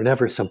simple, they're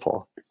never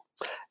simple.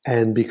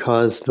 And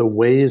because the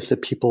ways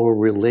that people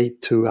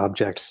relate to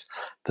objects,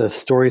 the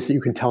stories that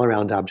you can tell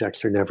around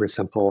objects are never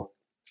simple.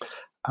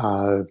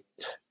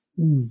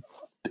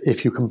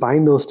 If you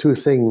combine those two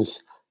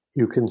things,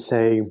 you can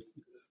say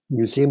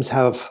museums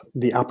have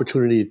the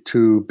opportunity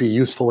to be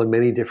useful in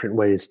many different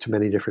ways to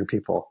many different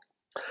people.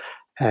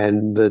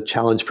 And the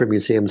challenge for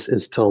museums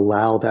is to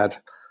allow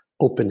that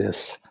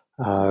openness,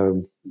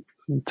 to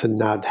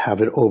not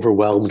have it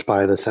overwhelmed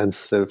by the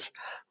sense of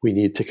we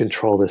need to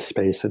control this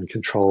space and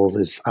control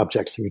these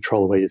objects and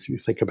control the ways you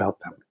think about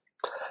them.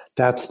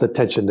 that's the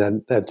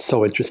tension that's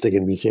so interesting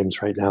in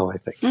museums right now, I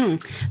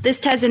think. This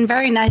ties in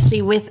very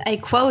nicely with a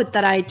quote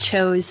that I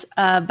chose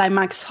by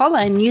Max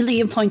Holler,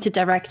 newly appointed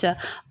director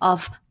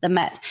of the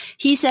Met.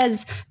 He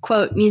says,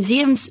 quote,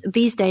 "Museums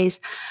these days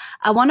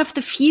are one of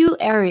the few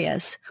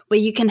areas where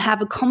you can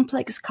have a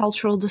complex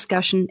cultural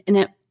discussion in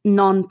a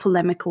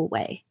non-polemical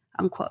way,"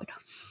 unquote.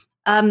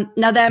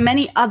 Now, there are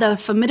many other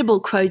formidable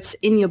quotes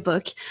in your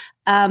book,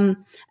 and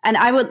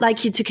I would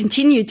like you to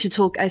continue to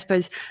talk, I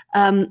suppose,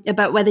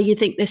 about whether you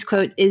think this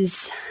quote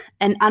is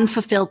an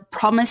unfulfilled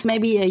promise,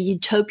 maybe a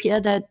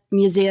utopia that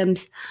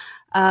museums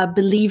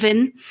believe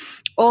in,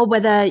 or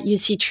whether you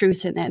see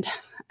truth in it.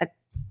 I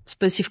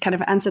suppose you've kind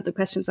of answered the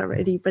questions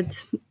already, but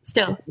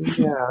still.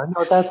 Yeah,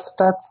 no, that's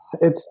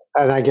it.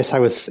 And I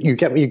guess you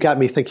got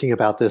me thinking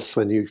about this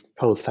when you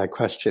posed that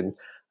question,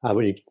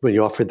 when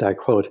you offered that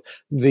quote.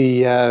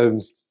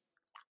 This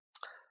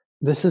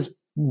is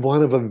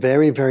one of a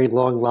very, very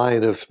long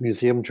line of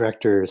museum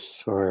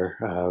directors or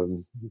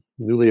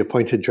newly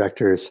appointed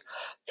directors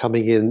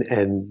coming in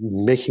and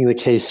making the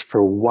case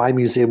for why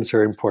museums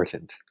are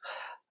important.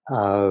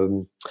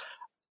 I'd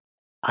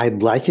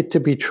like it to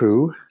be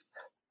true.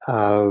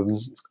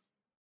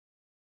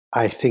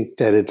 I think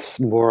that it's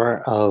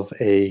more of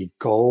a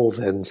goal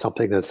than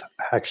something that's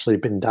actually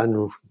been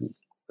done,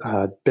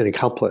 been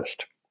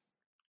accomplished.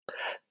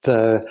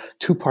 The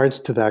two parts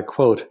to that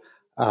quote.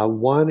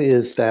 One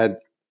is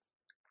that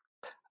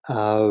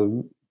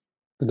the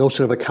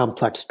notion of a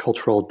complex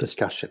cultural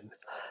discussion.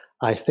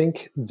 I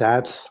think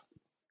that's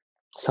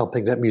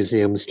something that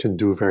museums can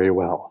do very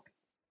well.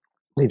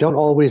 They don't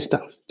always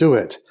do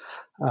it.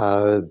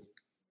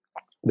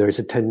 There's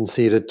a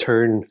tendency to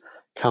turn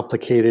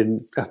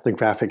complicated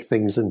ethnographic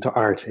things into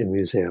art in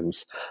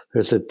museums.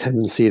 There's a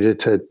tendency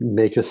to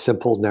make a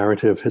simple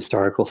narrative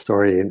historical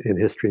story in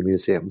history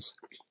museums,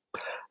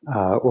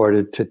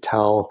 or to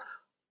tell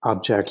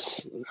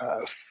objects,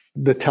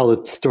 tell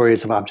the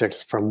stories of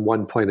objects from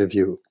one point of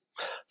view.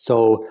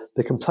 So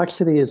the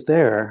complexity is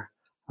there.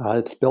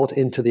 It's built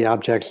into the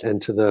objects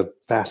and to the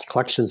vast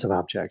collections of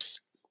objects.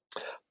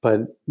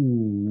 But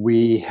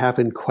we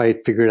haven't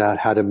quite figured out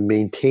how to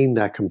maintain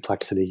that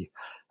complexity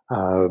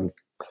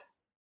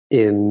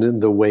in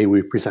the way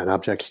we present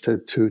objects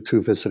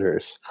to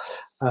visitors.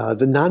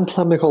 The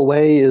non-polemical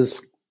way is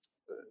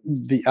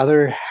the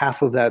other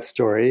half of that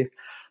story.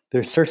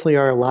 There certainly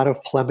are a lot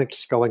of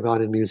polemics going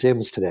on in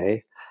museums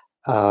today.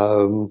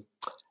 It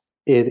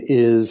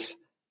is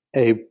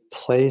a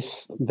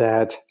place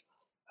that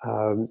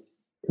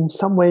in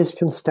some ways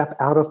can step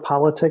out of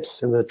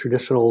politics in the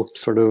traditional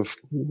sort of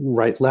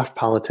right-left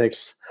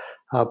politics,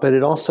 but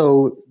it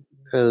also,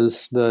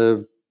 as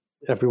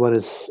everyone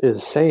is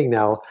saying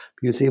now,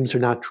 museums are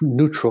not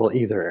neutral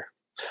either.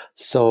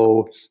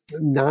 So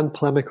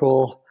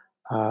non-polemical,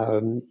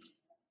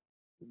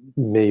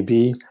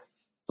 maybe,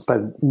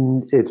 but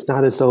it's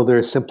not as though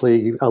there's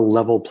simply a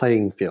level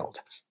playing field.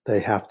 They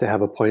have to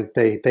have a point.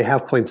 They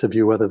have points of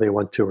view whether they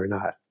want to or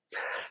not.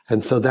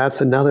 And so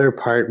that's another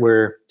part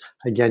where,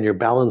 again, you're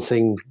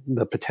balancing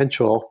the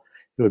potential.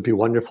 It would be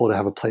wonderful to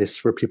have a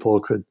place where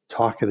people could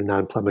talk in a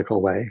non-polemical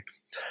way.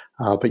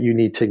 But you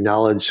need to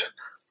acknowledge,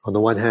 on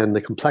the one hand,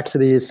 the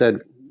complexities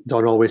that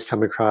don't always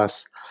come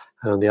across,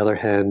 and on the other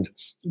hand,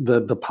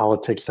 the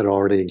politics that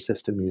already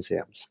exist in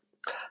museums.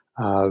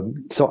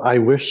 So I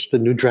wish the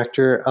new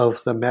director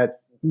of the Met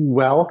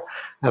well,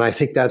 and I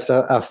think that's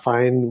a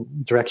fine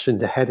direction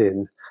to head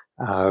in.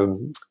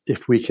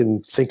 If we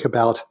can think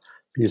about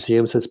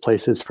museums as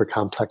places for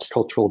complex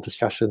cultural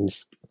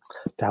discussions,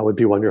 that would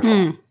be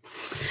wonderful.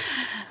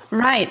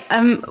 Right.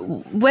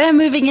 We're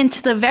moving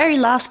into the very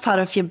last part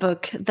of your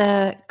book,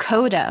 the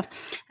coda.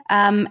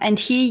 And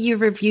here you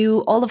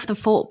review all of the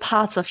 4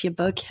 parts of your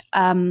book,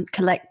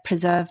 collect,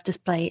 preserve,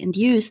 display, and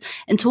use,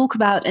 and talk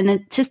about an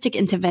artistic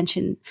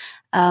intervention,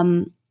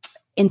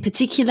 in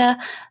particular,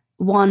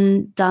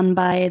 one done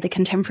by the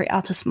contemporary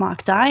artist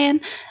Mark Dion,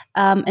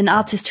 an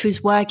artist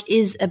whose work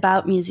is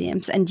about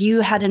museums, and you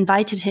had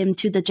invited him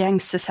to the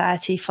Jenks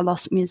Society for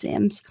Lost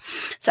Museums.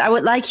 So I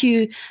would like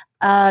you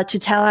to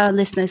tell our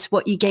listeners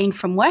what you gained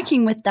from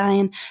working with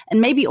Dion,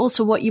 and maybe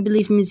also what you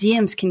believe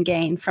museums can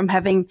gain from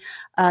having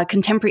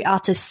contemporary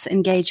artists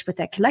engaged with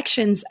their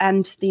collections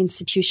and the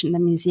institution, the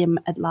museum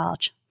at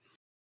large.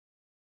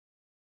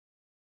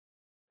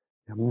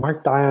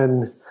 Mark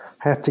Dion,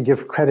 I have to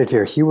give credit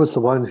here. He was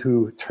the one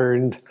who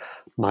turned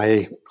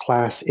my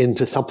class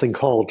into something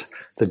called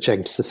the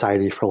Jenks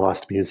Society for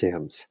Lost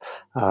Museums.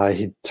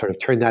 He sort of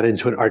turned that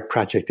into an art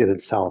project in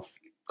itself.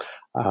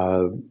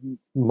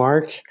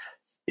 Mark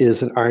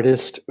is an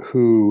artist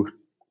who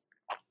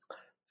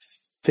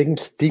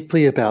thinks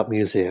deeply about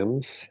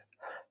museums,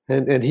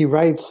 and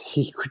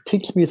he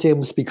critiques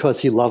museums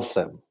because he loves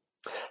them.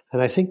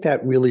 And I think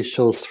that really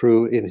shows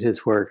through in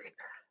his work,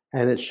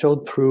 and it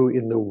showed through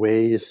in the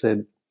ways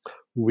that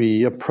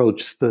we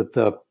approach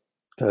the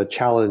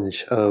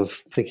challenge of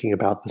thinking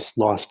about this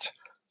lost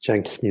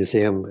Jenks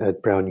Museum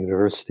at Brown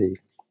University.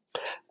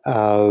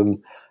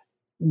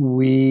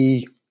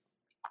 We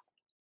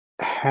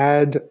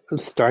had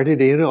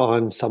started in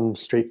on some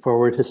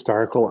straightforward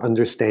historical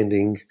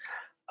understanding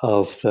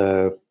of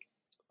the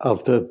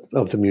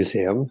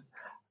museum.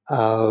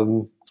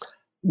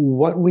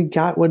 What we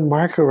got when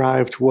Mark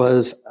arrived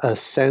was a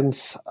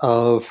sense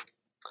of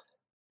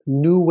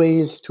new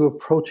ways to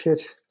approach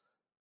it,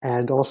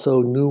 and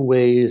also new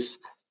ways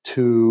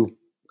to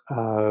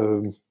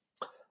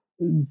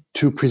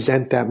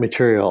present that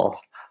material.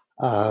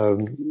 A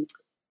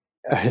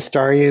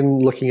historian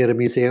looking at a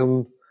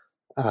museum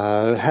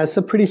has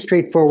a pretty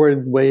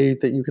straightforward way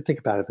that you could think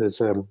about it.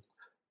 There's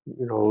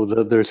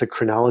there's a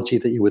chronology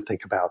that you would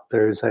think about.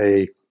 There's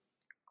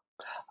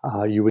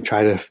you would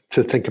try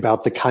to think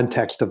about the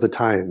context of the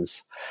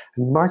times.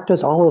 And Mark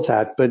does all of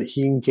that, but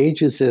he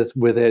engages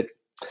with it.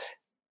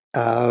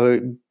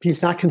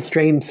 He's not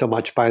constrained so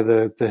much by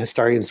the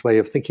historian's way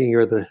of thinking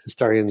or the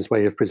historian's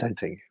way of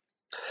presenting.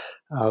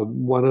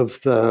 One of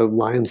the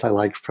lines I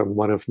like from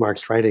one of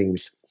Mark's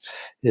writings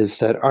is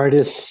that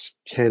artists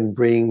can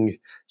bring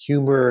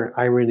humor,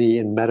 irony,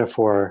 and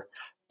metaphor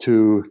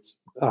to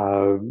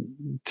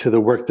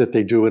the work that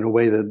they do in a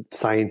way that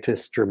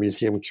scientists or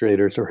museum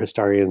curators or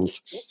historians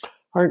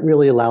aren't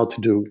really allowed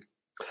to do.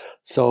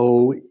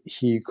 So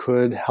he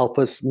could help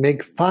us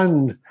make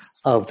fun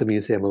of the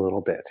museum a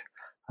little bit.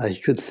 He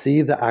could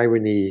see the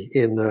irony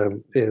in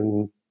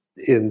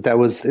that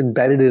was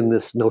embedded in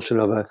this notion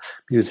of a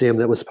museum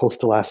that was supposed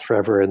to last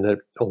forever and that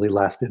only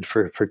lasted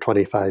for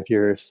 25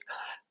 years.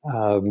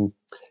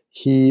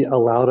 He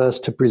allowed us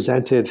to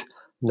present it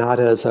not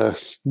as a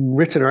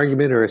written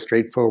argument or a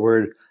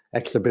straightforward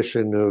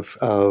exhibition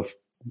of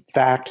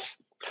facts,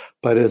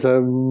 but as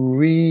a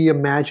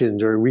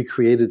reimagined or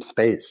recreated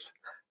space.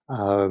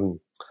 One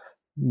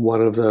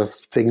of the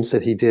things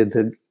that he did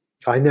that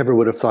I never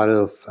would have thought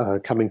of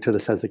coming to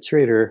this as a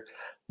curator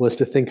was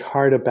to think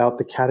hard about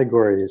the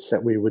categories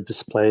that we would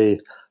display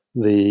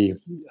the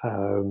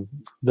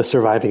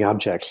surviving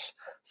objects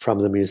from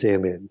the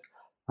museum in.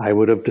 I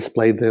would have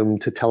displayed them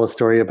to tell a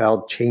story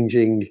about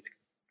changing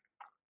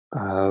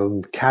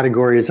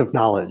categories of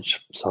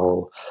knowledge.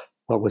 So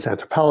what was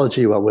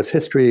anthropology, what was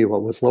history,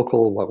 what was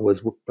local, what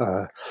was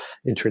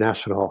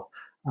international.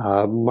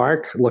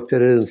 Mark looked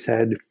at it and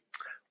said,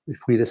 if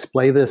we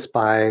display this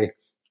by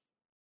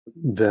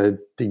the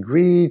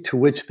degree to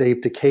which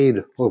they've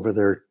decayed over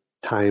their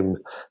time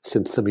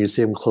since the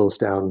museum closed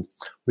down,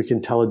 we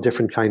can tell a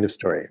different kind of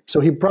story. So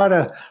he brought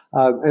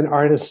an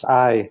artist's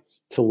eye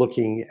to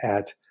looking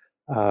at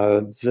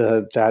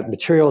that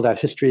material, that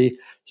history.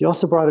 He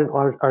also brought an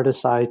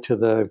artist's eye to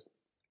the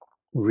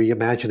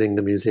reimagining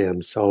the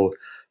museum. So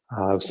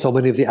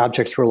many of the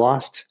objects were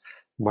lost.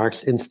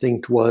 Mark's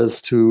instinct was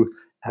to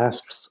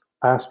ask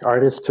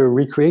artists to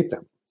recreate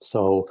them.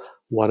 So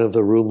one of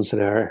the rooms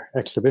in our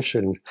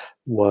exhibition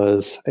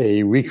was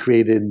a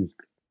recreated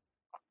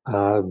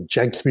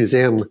Jenks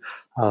Museum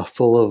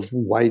full of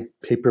white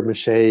paper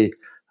mache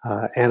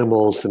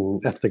animals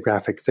and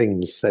ethnographic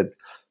things that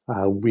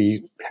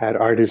we had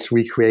artists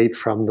recreate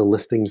from the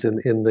listings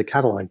in the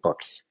catalog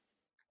books,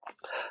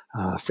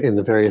 in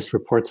the various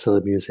reports of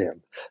the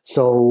museum.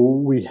 So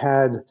we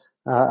had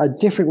a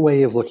different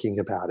way of looking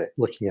at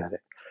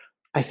it.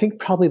 I think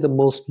probably the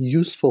most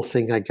useful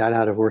thing I got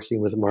out of working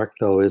with Mark,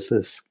 though, is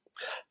this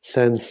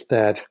sense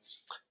that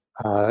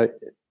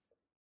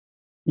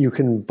you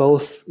can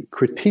both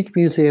critique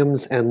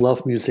museums and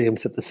love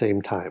museums at the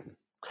same time.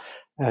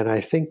 And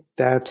I think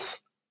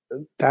that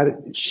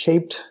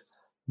shaped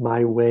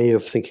my way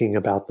of thinking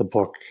about the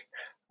book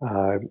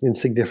in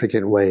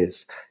significant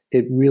ways.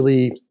 It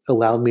really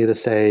allowed me to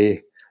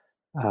say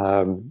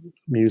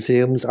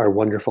museums are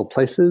wonderful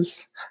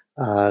places.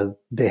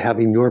 They have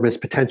enormous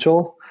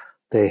potential.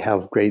 They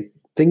have great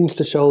things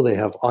to show. They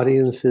have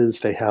audiences.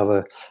 They have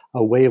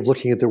a way of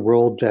looking at the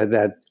world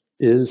that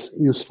is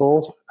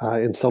useful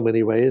in so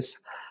many ways.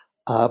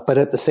 But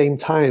at the same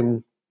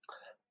time,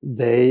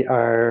 they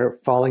are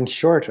falling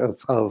short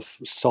of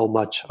so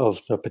much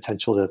of the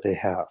potential that they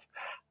have.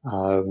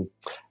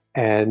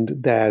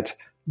 And that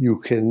you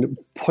can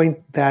point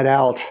that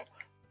out,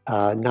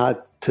 not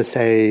to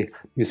say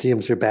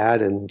museums are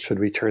bad and should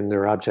return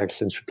their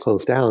objects and should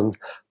close down,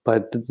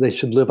 but they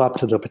should live up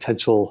to the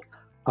potential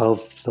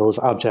of those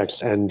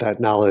objects and that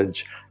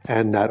knowledge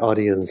and that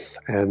audience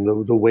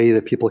and the way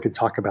that people can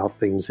talk about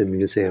things in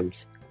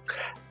museums.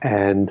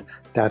 And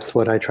that's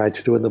what I tried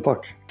to do in the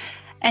book.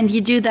 And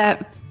you do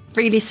that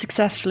really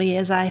successfully,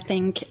 as I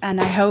think, and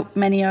I hope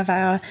many of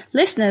our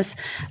listeners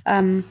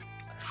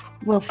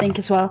will think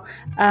as well.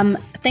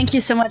 Thank you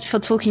so much for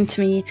talking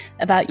to me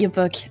about your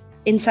book,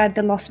 Inside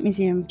the Lost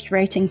Museum,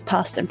 Curating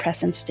Past and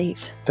Present,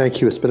 Steve. Thank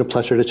you. It's been a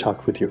pleasure to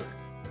talk with you.